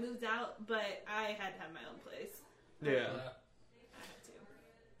Retama when I moved out, but I had to have my own place. Yeah. I had to.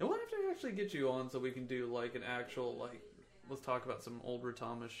 And we'll have to actually get you on so we can do like an actual let's talk about some older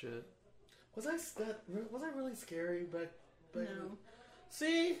Thomas shit. Was I really scary back? No.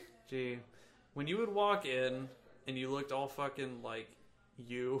 See? Gee, when you would walk in and you looked all fucking like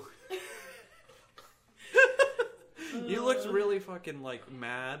you. You looked really fucking like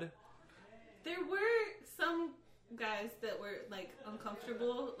mad. There were some guys that were like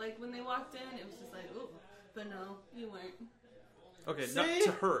uncomfortable, like when they walked in. It was just like, ooh, but no, you weren't. Okay, See? not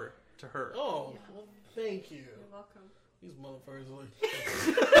to her. To her. Oh, well, thank you. You're welcome. These motherfuckers like.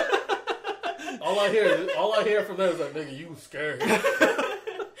 all I hear from them is like, nigga, you scared.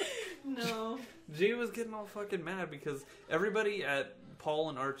 No. G was getting all fucking mad because everybody at Paul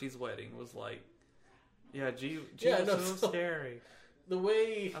and Archie's wedding was like, yeah, G was so scary. The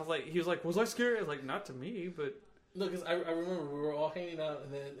way I was like, he was like, was I scary? I was like, not to me, but no, because I remember we were all hanging out,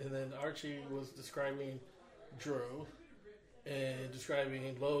 and then Archie was describing Drew, and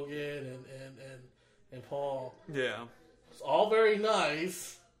describing Logan and Paul. yeah. It's all very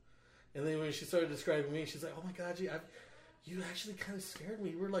nice. And then when she started describing me, she's like, "Oh my god, G, you actually kind of scared me.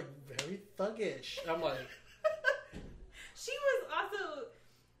 You were like very thuggish." I'm like, She was also.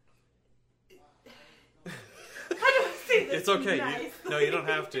 How do I say this? It's okay. Nice? No, you don't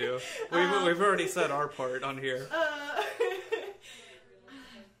have to. We've already said our part on here.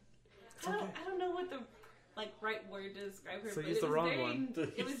 I don't know what the right word to describe her. So but use it the was wrong very, one.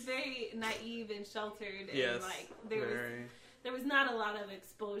 It was very naive and sheltered, and Yes. there was not a lot of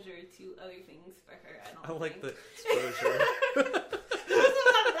exposure to other things for her. I don't. like think. the exposure. There wasn't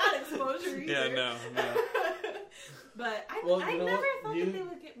a lot of that exposure either. Yeah, no. But I Well, never what? thought that they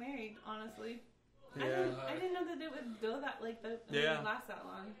would get married. Honestly, Yeah. I didn't know that it would go that Yeah. last that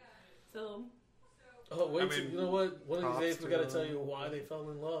long. So "Oh wait, I mean, you know what? One of props these days we to got to them. tell you why they fell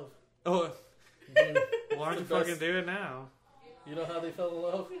in love." Oh, You, why don't you That's- fucking do it now? you know how they fell in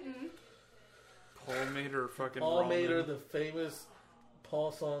love? Paul made her fucking Paul ramen. made her the famous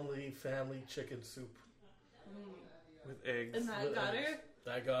Paul Sonley family chicken soup. with eggs. and that got her.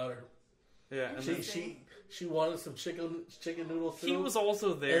 That got her. Yeah, and then She wanted some chicken noodle soup. he was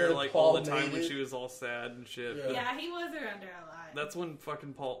also there And like Paul all the time made when it. she was all sad and shit. Yeah. Yeah, he was around her a lot. That's when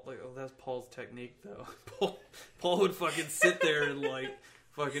fucking Paul, like, oh, that's Paul's technique though. Paul would fucking sit there and like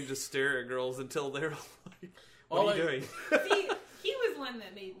fucking just stare at girls until they're like, "What All are you I- doing?" See, he was one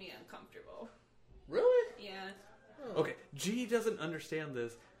that made me uncomfortable. Really? Yeah. Okay, G doesn't understand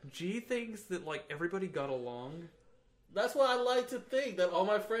this. G thinks that like everybody got along. That's what I like to think, that all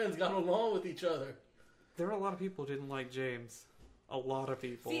my friends got along with each other. There were a lot of people who didn't like James. A lot of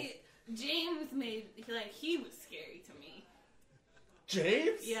people. See, James he was scary to me.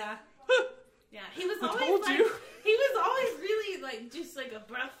 James? Yeah. Yeah, he was I always told like, you. he was always really like just like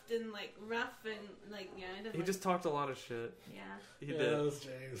abrupt and like rough and like I didn't He like- just talked a lot of shit. yeah. He Yeah, did. that was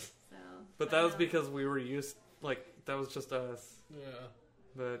James. So, But that was because we were used, like, that was just us. Yeah.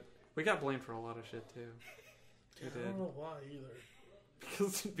 But we got blamed for a lot of shit, too. We I did. don't know why either.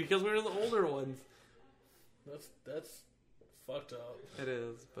 Because we were the older ones. That's fucked up. It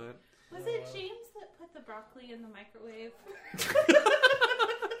is, but... Was it James that put the broccoli in the microwave?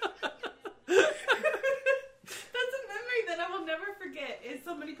 That's a memory that I will never forget. Is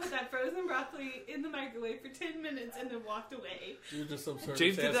somebody put that frozen broccoli in the microwave for 10 minutes and then walked away. You're just some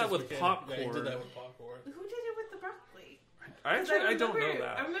James did that with popcorn. Yeah, he did that with popcorn. Who did it with the broccoli? I don't know I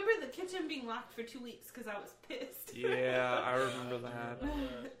that. remember the kitchen being locked for 2 weeks because I was pissed. Yeah, I remember that.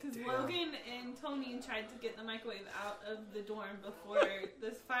 Because Damn. Logan and Tony tried to get the microwave out of the dorm before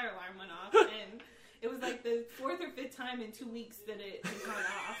this fire alarm went off, and it was like the 4th or 5th time in 2 weeks that it had gone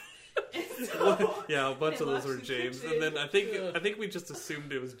off. And so Yeah, a bunch they of those locked were the James. kitchen. And then I think we just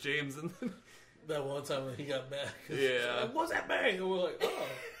assumed it was James. And then, That one time when he got mad. Yeah. Like, what's that bang? And we're like, oh.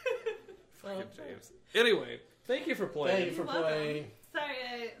 fucking James. Anyway, thank you for playing. Thank you for You're welcome. playing. Sorry,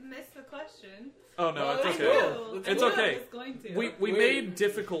 I missed the question. Oh, no, No, it's it's okay. good. It's I knew okay. I was going to. We made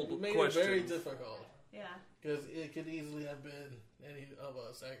difficult We made questions. it very difficult. Yeah, Because it could easily have been any of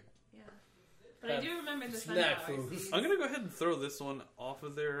us. yeah. But I do remember the Snack sunflower foods. seeds. I'm gonna go ahead and throw this one off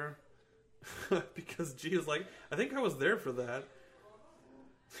of there because G is like, I think I was there for that.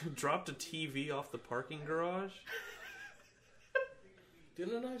 Dropped a TV off the parking garage.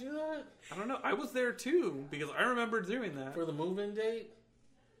 Didn't I do that? I don't know. I was there too because I remember doing that. For the move-in date?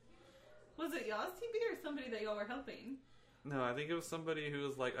 Was it y'all's TV or somebody that y'all were helping? No, I think it was somebody who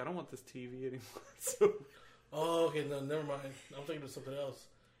was like, I don't want this TV anymore. So Oh, okay, no, never mind. I'm thinking of something else.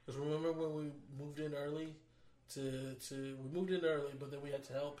 Because remember when we moved in early? We moved in early, but then we had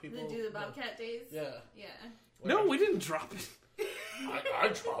to help people. To do the Bobcat days? Yeah. Yeah. no, we didn't drop it. I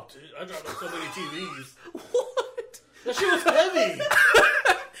dropped it. I dropped so many TVs. What? That shit was heavy.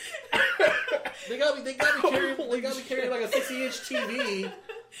 They got me carrying like a 60-inch TV.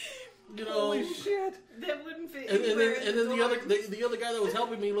 You know, Holy shit! That wouldn't fit and anywhere. then the other guy that was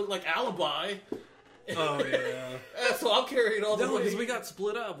helping me looked like Alibi. Oh yeah. And so I'm carrying all the No, way. because we got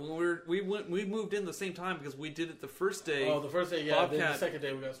split up when we moved in the same time because we did it the first day. Oh, the first day, yeah. Then the Bobcat. second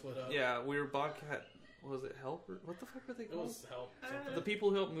day we got split up. Yeah, we were Bobcat. Was it helper? What the fuck were they It called? was help. The people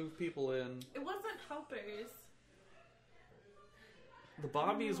who help move people in. It wasn't helpers. The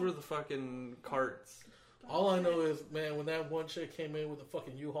Bobbies were the fucking carts. All I know is, man, when that one chick came in with the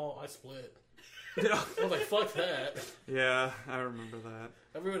fucking U-Haul, I split. I was like, fuck that. Yeah, I remember that.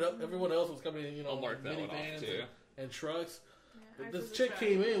 Everyone else was coming in, I'll mark that one off, minivans too. and trucks. Yeah, ours This was a chick truck.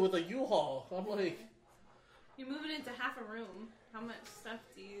 came in with a U-Haul. I'm like, You're moving into half a room. How much stuff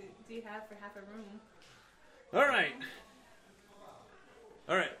do you have for half a room? All right.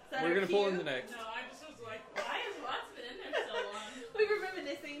 Is that We're our gonna pull in cue? the next. No, I just was like, why has Watts been in there so long? We were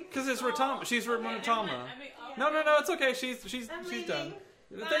reminiscing. Because it's Rotama. She's Okay, Rotama. I mean, No, it's okay. She's I'm done. leaving.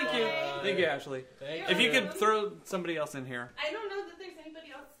 Thank you, Bye. thank you, Ashley. thank If you could throw somebody else in here, I don't know that there's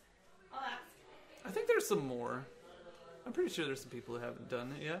anybody else. I'll ask. I think there's some more. I'm pretty sure there's some people who haven't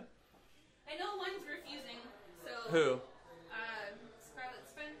done it yet. I know one's refusing. So Who?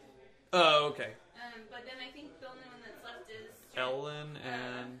 Scarlett's friend. Oh, okay. But then I think the only one that's left is Ellen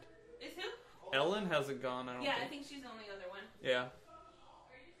and Is who? Ellen hasn't gone. I don't Yeah, I think. think she's the only other one. Yeah.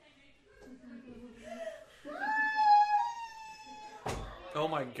 Oh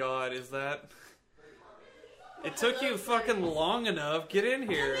my God, is that? It took you fucking long enough. Get in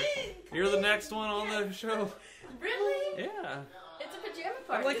here. You're the next one on the show. Really? Yeah. It's a pajama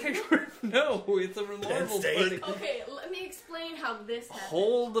I'm party. like, isn't it? no, it's a Marvel party. Okay, let me explain how this happened.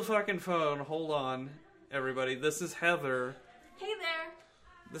 Hold the fucking phone. Hold on, everybody. This is Heather. Hey there.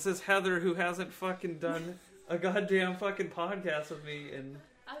 This is Heather who hasn't fucking done a goddamn fucking podcast with me. And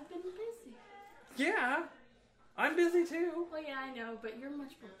I've been busy. yeah, I'm busy too. Well, yeah, I know, but you're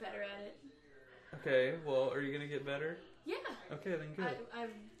much more better at it. Okay, well, are you gonna get better? Yeah. Okay, then good. I've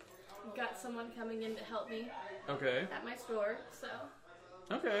got someone coming in to help me Okay. at my store, so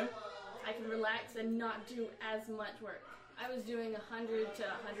Okay. I can relax and not do as much work. I was doing 100 to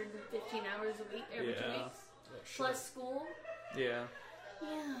 115 hours a week every 2 Yeah. weeks, plus school. Yeah.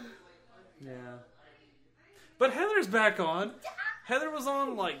 Yeah. Yeah. But Heather's back on. Heather was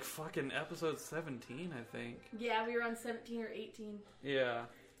on like fucking episode 17, I think. Yeah, we were on 17 or 18. Yeah.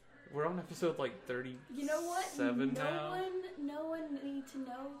 We're on episode like 37 You know what? now. No one needs to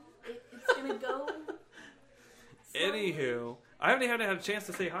know. It's gonna go. Anywho, I haven't had a chance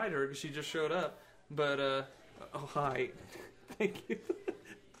to say hi to her because she just showed up. But, oh, hi. Thank you.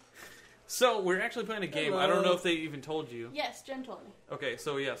 So, we're actually playing a game. I don't know if they even told you. Yes, Jen told me. Okay,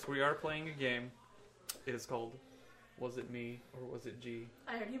 so yes, we are playing a game. It is called Was It Me or Was It G?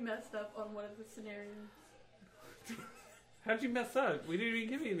 I already messed up on one of the scenarios. How'd you mess up? We didn't even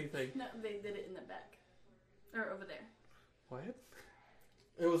give you anything. No, they did it in the back. Or over there. What?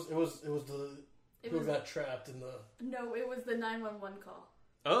 It was the It who was got trapped in the. No, it was the 911 call.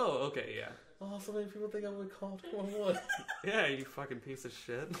 Oh, okay, yeah. Oh, so many people think I would call 911. Yeah, you fucking piece of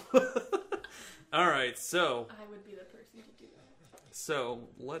shit. Alright, so I would be the person to do that. So,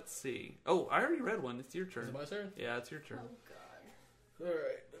 let's see. Oh, I already read one. It's your Is turn. it my turn? Yeah, it's your turn. Oh god. All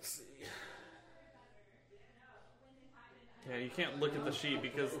right, let's see. Yeah, you can't look at the sheet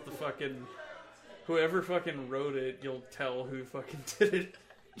because the fucking... Whoever fucking wrote it, you'll tell who fucking did it.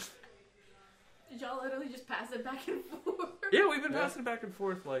 Did y'all literally just pass it back and forth? Yeah, we've been passing it back and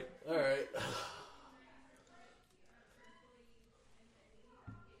forth, like... All right.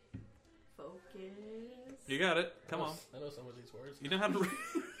 Focus. You got it. Come on. I know some of these words. You know how to read...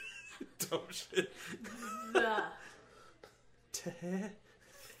 Dumb shit. The.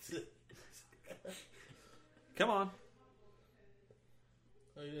 Come on.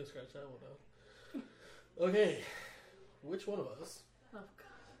 Oh, you didn't scratch that one out. Okay, which one of us Oh god.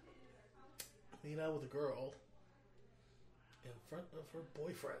 made out with a girl in front of her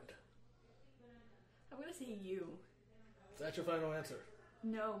boyfriend? I'm gonna say you. Is that your final answer?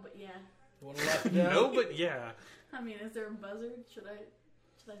 No, but yeah. You want to lock it down? No, but yeah. I mean, is there a buzzard? Should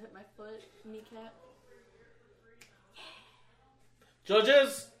I hit my foot? Kneecap?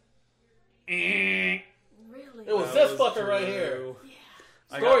 Judges, Really? it was That this was fucker right true. here.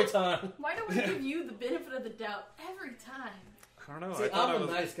 I Story got- time. Why do I give you the benefit of the doubt every time? I don't know. See, I thought I'm I a was...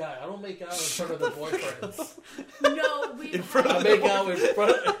 nice guy. I don't make out in front of their boyfriends. No, we. In front I of make out in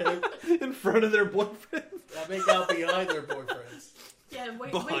front. in front of their boyfriend. I make out behind their boyfriends. Yeah,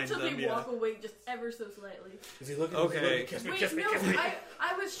 wait Behind till them, they yeah. walk away just ever so slightly. Is he looking? Okay. Is he looking? Wait, Kiss me, no, kiss me.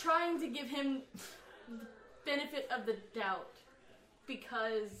 I was trying to give him the benefit of the doubt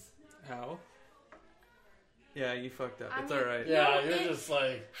because How? Yeah, you fucked up. I It's mean- alright. Yeah, No, you're it- just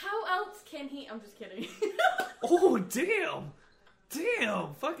like. How else can he? I'm just kidding. Oh, damn!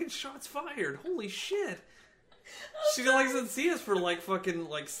 Damn! Fucking shots fired. Holy shit. She doesn't see us for like fucking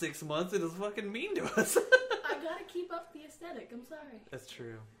like 6 months and is fucking mean to us. I gotta keep up the aesthetic. I'm sorry. That's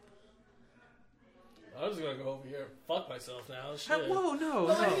true. I'm just gonna go over here and fuck myself now. Shit. Whoa, no,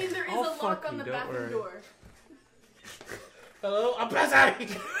 Well, no. I mean, there is I'll a lock fuck on you, the don't bathroom worry. door. Hello? I'm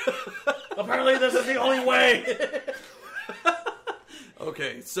busy! Apparently this is the only way!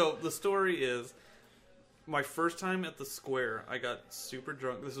 Okay, so the story is my first time at the square. I got super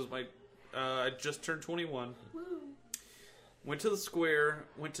drunk. This was my. I just turned 21. Woo. Went to the square.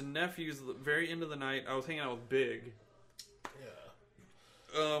 Went to Nephew's at the very end of the night. I was hanging out with Big.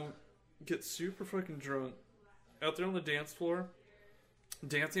 Yeah. Get super fucking drunk. Out there on the dance floor.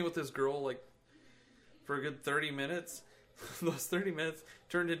 Dancing with this girl, like, for a good 30 minutes. Those 30 minutes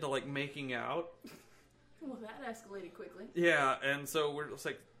turned into, like, making out. Well, that escalated quickly. Yeah, and so we're just,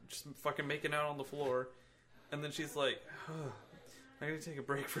 like, just fucking making out on the floor. And then she's like, oh, I gotta take a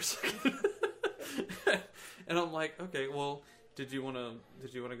break for a second. And I'm like, okay, well, did you wanna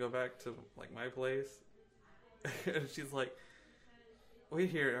go back to, like, my place? And she's like, wait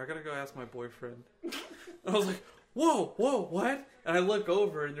here, I gotta go ask my boyfriend. I was like, whoa, what? And I look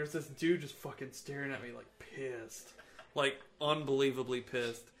over and there's this dude just fucking staring at me like pissed. Like, unbelievably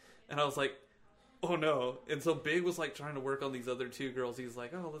pissed. And I was like, oh no. And so Big was like trying to work on these other two girls. He's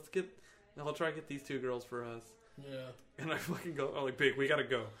like, oh, I'll try to get these two girls for us. Yeah. And I fucking go, I'm like, Big, we gotta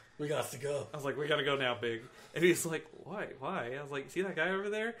go. We got to go. I was like, we gotta go now, Big. And he's like, why? I was like, see that guy over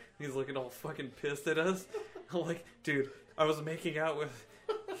there? And he's looking all fucking pissed at us. I'm like, dude, I was making out with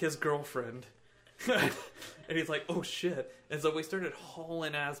his girlfriend. And he's like, oh shit. And so we started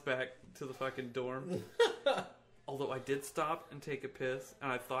hauling ass back to the fucking dorm. Although I did stop and take a piss,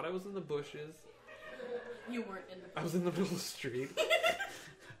 and I thought I was in the bushes. You weren't in the. I was in the middle of the street.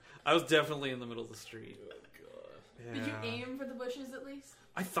 I was definitely in the middle of the street. Oh, God. Did you Yeah. aim for the bushes at least?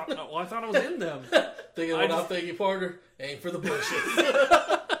 I thought I was in them. Thinking I what just- I'm thinking, partner? Aim for the bushes.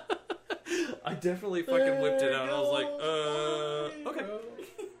 I definitely fucking whipped it out. I was like, okay.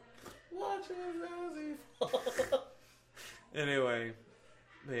 Watch as he falls. Anyway,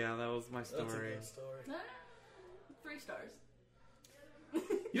 but yeah, that was my That's a story. good story. Ah, 3 stars.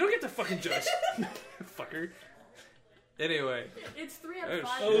 You don't get to fucking judge, fucker. Anyway, It's 3 out Oh, of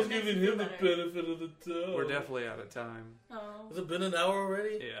 5. shit. I was That makes giving me feel him the better. benefit of the doubt. we're definitely out of time. Oh. Has it been an hour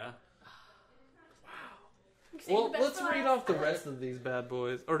already? Yeah. Save Well, the best let's for read last. off the rest of these bad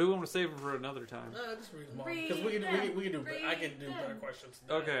boys, or do we want to save them for another time? Nah, just read them all. Read Because we can do. them. I can do Read better them. questions.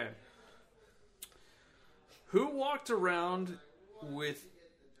 Than that. Okay. Who walked around with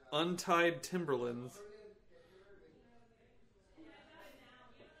untied Timberlands?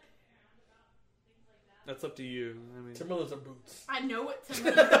 That's up to you. I mean, Timberlands are boots. I know what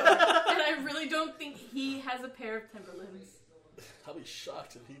Timberlands are, and I really don't think he has a pair of Timberlands. I'll be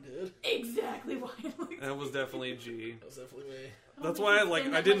shocked if he did. Exactly why it looks. that was definitely G. That was definitely me. I don't That's think why he'd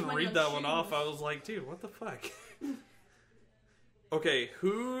spend I that didn't much money read on that one shoes. off. I was like, dude, what the fuck? Okay,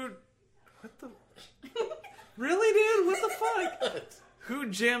 who? What the? Really, dude? What the fuck? Who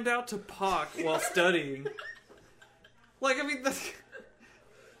jammed out to Pac while studying? Like, I mean, that's,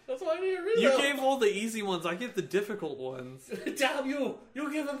 That's why I didn't read you them. gave all the easy ones. I get the difficult ones. Damn you!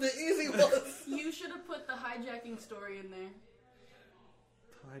 You give him the easy ones. You should have put the hijacking story in there.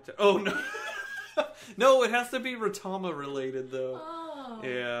 Oh no, no! It has to be Ratama related though. Oh.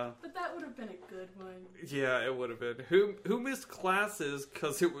 Yeah, But that would have been a good one. yeah, it would have been. Who missed classes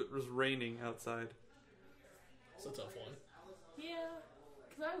because it was raining outside? It's a tough one. Yeah,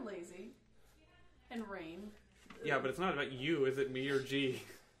 because I'm lazy. And rain. Yeah, but it's not about you. Is it me or G?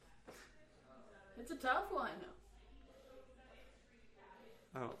 It's a tough one.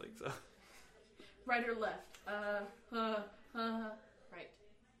 I don't think so. Right or left? Right.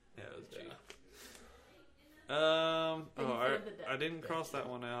 Yeah, it was G. Yeah. Then Oh, you said the death. I didn't cross that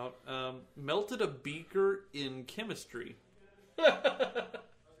one out. Melted a beaker in chemistry. I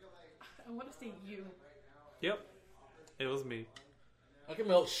want to say you. Yep, it was me. I can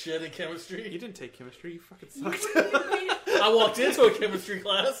melt shit in You chemistry. didn't take chemistry. You fucking sucked. I walked into a chemistry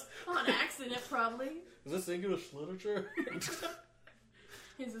class. On accident, probably. Is this English literature?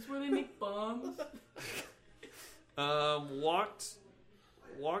 Is this where they make bombs?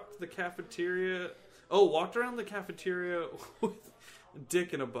 Walked the cafeteria. Oh, walked around the cafeteria with a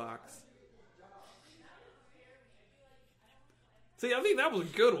dick in a box. See, I think that was a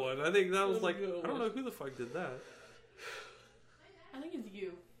good one. I think that was That was a like, good I don't one. know who the fuck did that. I think it's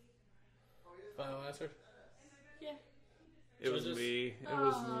you. Final answer. Yeah. It was Judges? me. It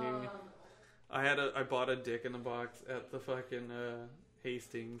was me. I bought a Dick in the Box at the fucking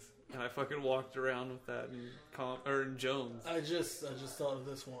Hastings, and I fucking walked around with that in Jones. I just thought of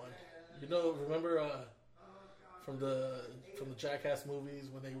this one. You know, remember from the Jackass movies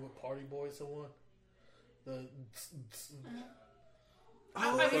when they would party boy someone? I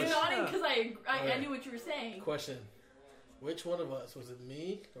was question. nodding because I knew what you were saying. Question: which one of us, was it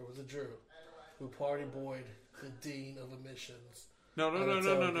me or was it Drew, who party boyed the dean of admissions? No.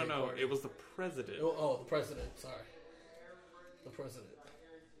 Party. It was the president. Oh, the president. Sorry, the president.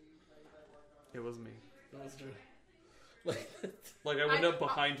 It was me. That was Drew. Like I went up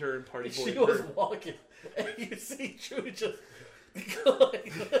behind her and party boy. She was walking, and you see Drew just go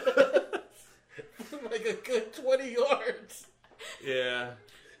like a good 20 yards. Yeah.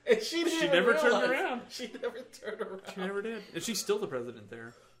 And she never turned around. She never turned around. She never did. And she's still the president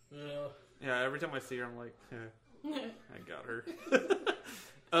there. Yeah. Yeah, every time I see her, I'm like, I got her.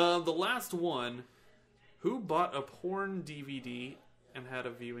 The last one, who bought a porn DVD and had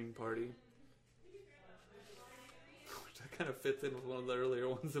a viewing party? That kind of fits in with one of the earlier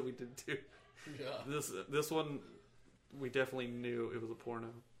ones that we did too. Yeah. This one, we definitely knew it was a porno.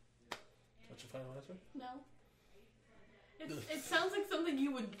 What's your final answer? No. It sounds like something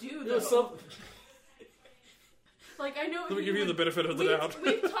you would do, It though. was something. Like, I know. Let me give you the benefit of the doubt.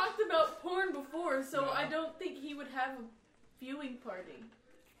 We've talked about porn before, so I don't think he would have a viewing party.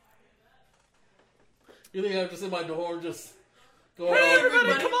 You think I'm just in my dorm just going Hey, on?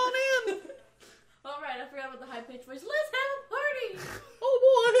 everybody, come on in! All right, I forgot about the high pitched voice. Let's have a party. Oh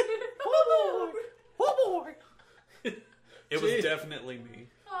boy! Oh boy! It was Gee. definitely me.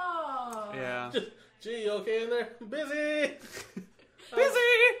 Oh. Yeah. Gee, you okay in there? Busy!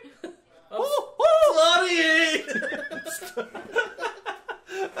 Busy! I'm studying!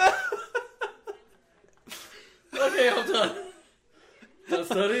 Okay, I'm done. Done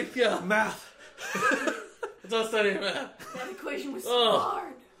studying? Yeah. Math. Done studying math. That equation was Oh.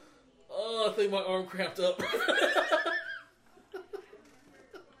 hard. Oh, I think my arm cramped up.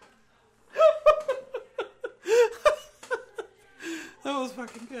 That was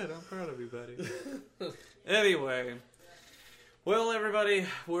fucking good. I'm proud of you, buddy. Anyway. Well, everybody,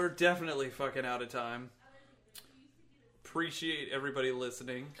 we're definitely fucking out of time. Appreciate everybody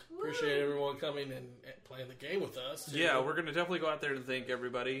listening. Appreciate everyone coming and playing the game with us. too. Yeah, we're going to definitely go out there and thank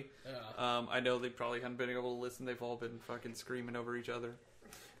everybody. Yeah. I know they probably haven't been able to listen. They've all been fucking screaming over each other.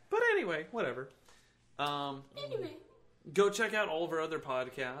 But anyway, whatever. Anyway. Go check out all of our other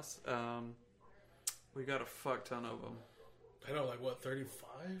podcasts. We got a fuck ton of them. I know, like what, 35,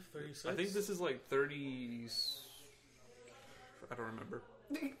 36? I think this is like 30... I don't remember.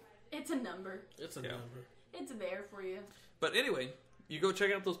 It's a number. It's a Yeah. number. It's there for you. But anyway, you go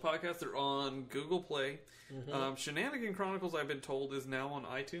check out those podcasts. They're on Google Play. Shenanigan Chronicles, I've been told, is now on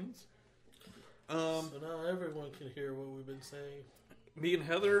iTunes. So now everyone can hear what we've been saying. Me and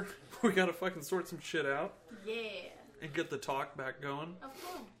Heather, we gotta fucking sort some shit out Yeah. and get the talk back going. Of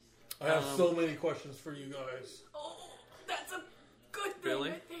course. I have so many questions for you guys. Oh, that's a good thing,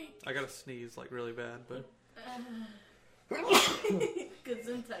 Really? I think. I gotta sneeze like really bad, but Good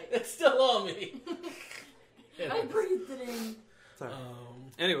and tight. It's still on me. I breathed it in. sorry.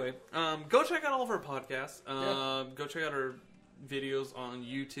 Anyway, go check out all of our podcasts. Go check out our videos on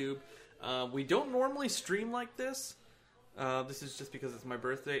YouTube. We don't normally stream like this. This is just because it's my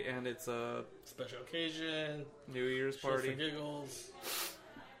birthday and it's a Special occasion. New Year's Shits party. for giggles.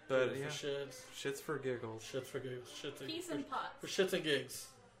 But For yeah, shits. shit's for giggles. Shits for giggles. Peace and For pots. shits and gigs.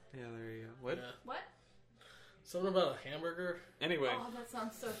 Yeah, there you go. What? Yeah. What? Something about a hamburger. Anyway, Oh, that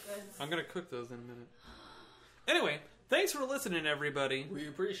sounds so good. I'm gonna cook those in a minute. Anyway, thanks for listening, everybody. We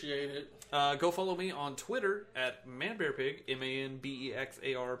appreciate it. Go follow me on Twitter at ManBearPig,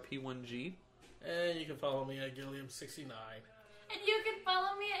 ManBexarP1G. And you can follow me at Gilliam69. And you can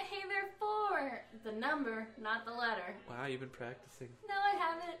follow me at Hey There 4. The number, not the letter. Wow, you've been practicing. No, I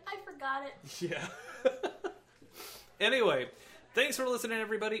haven't. I forgot it. Yeah. Anyway, thanks for listening,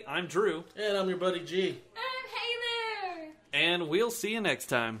 everybody. I'm Drew. And I'm your buddy G. And I'm Hey There. And we'll see you next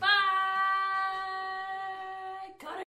time. Bye.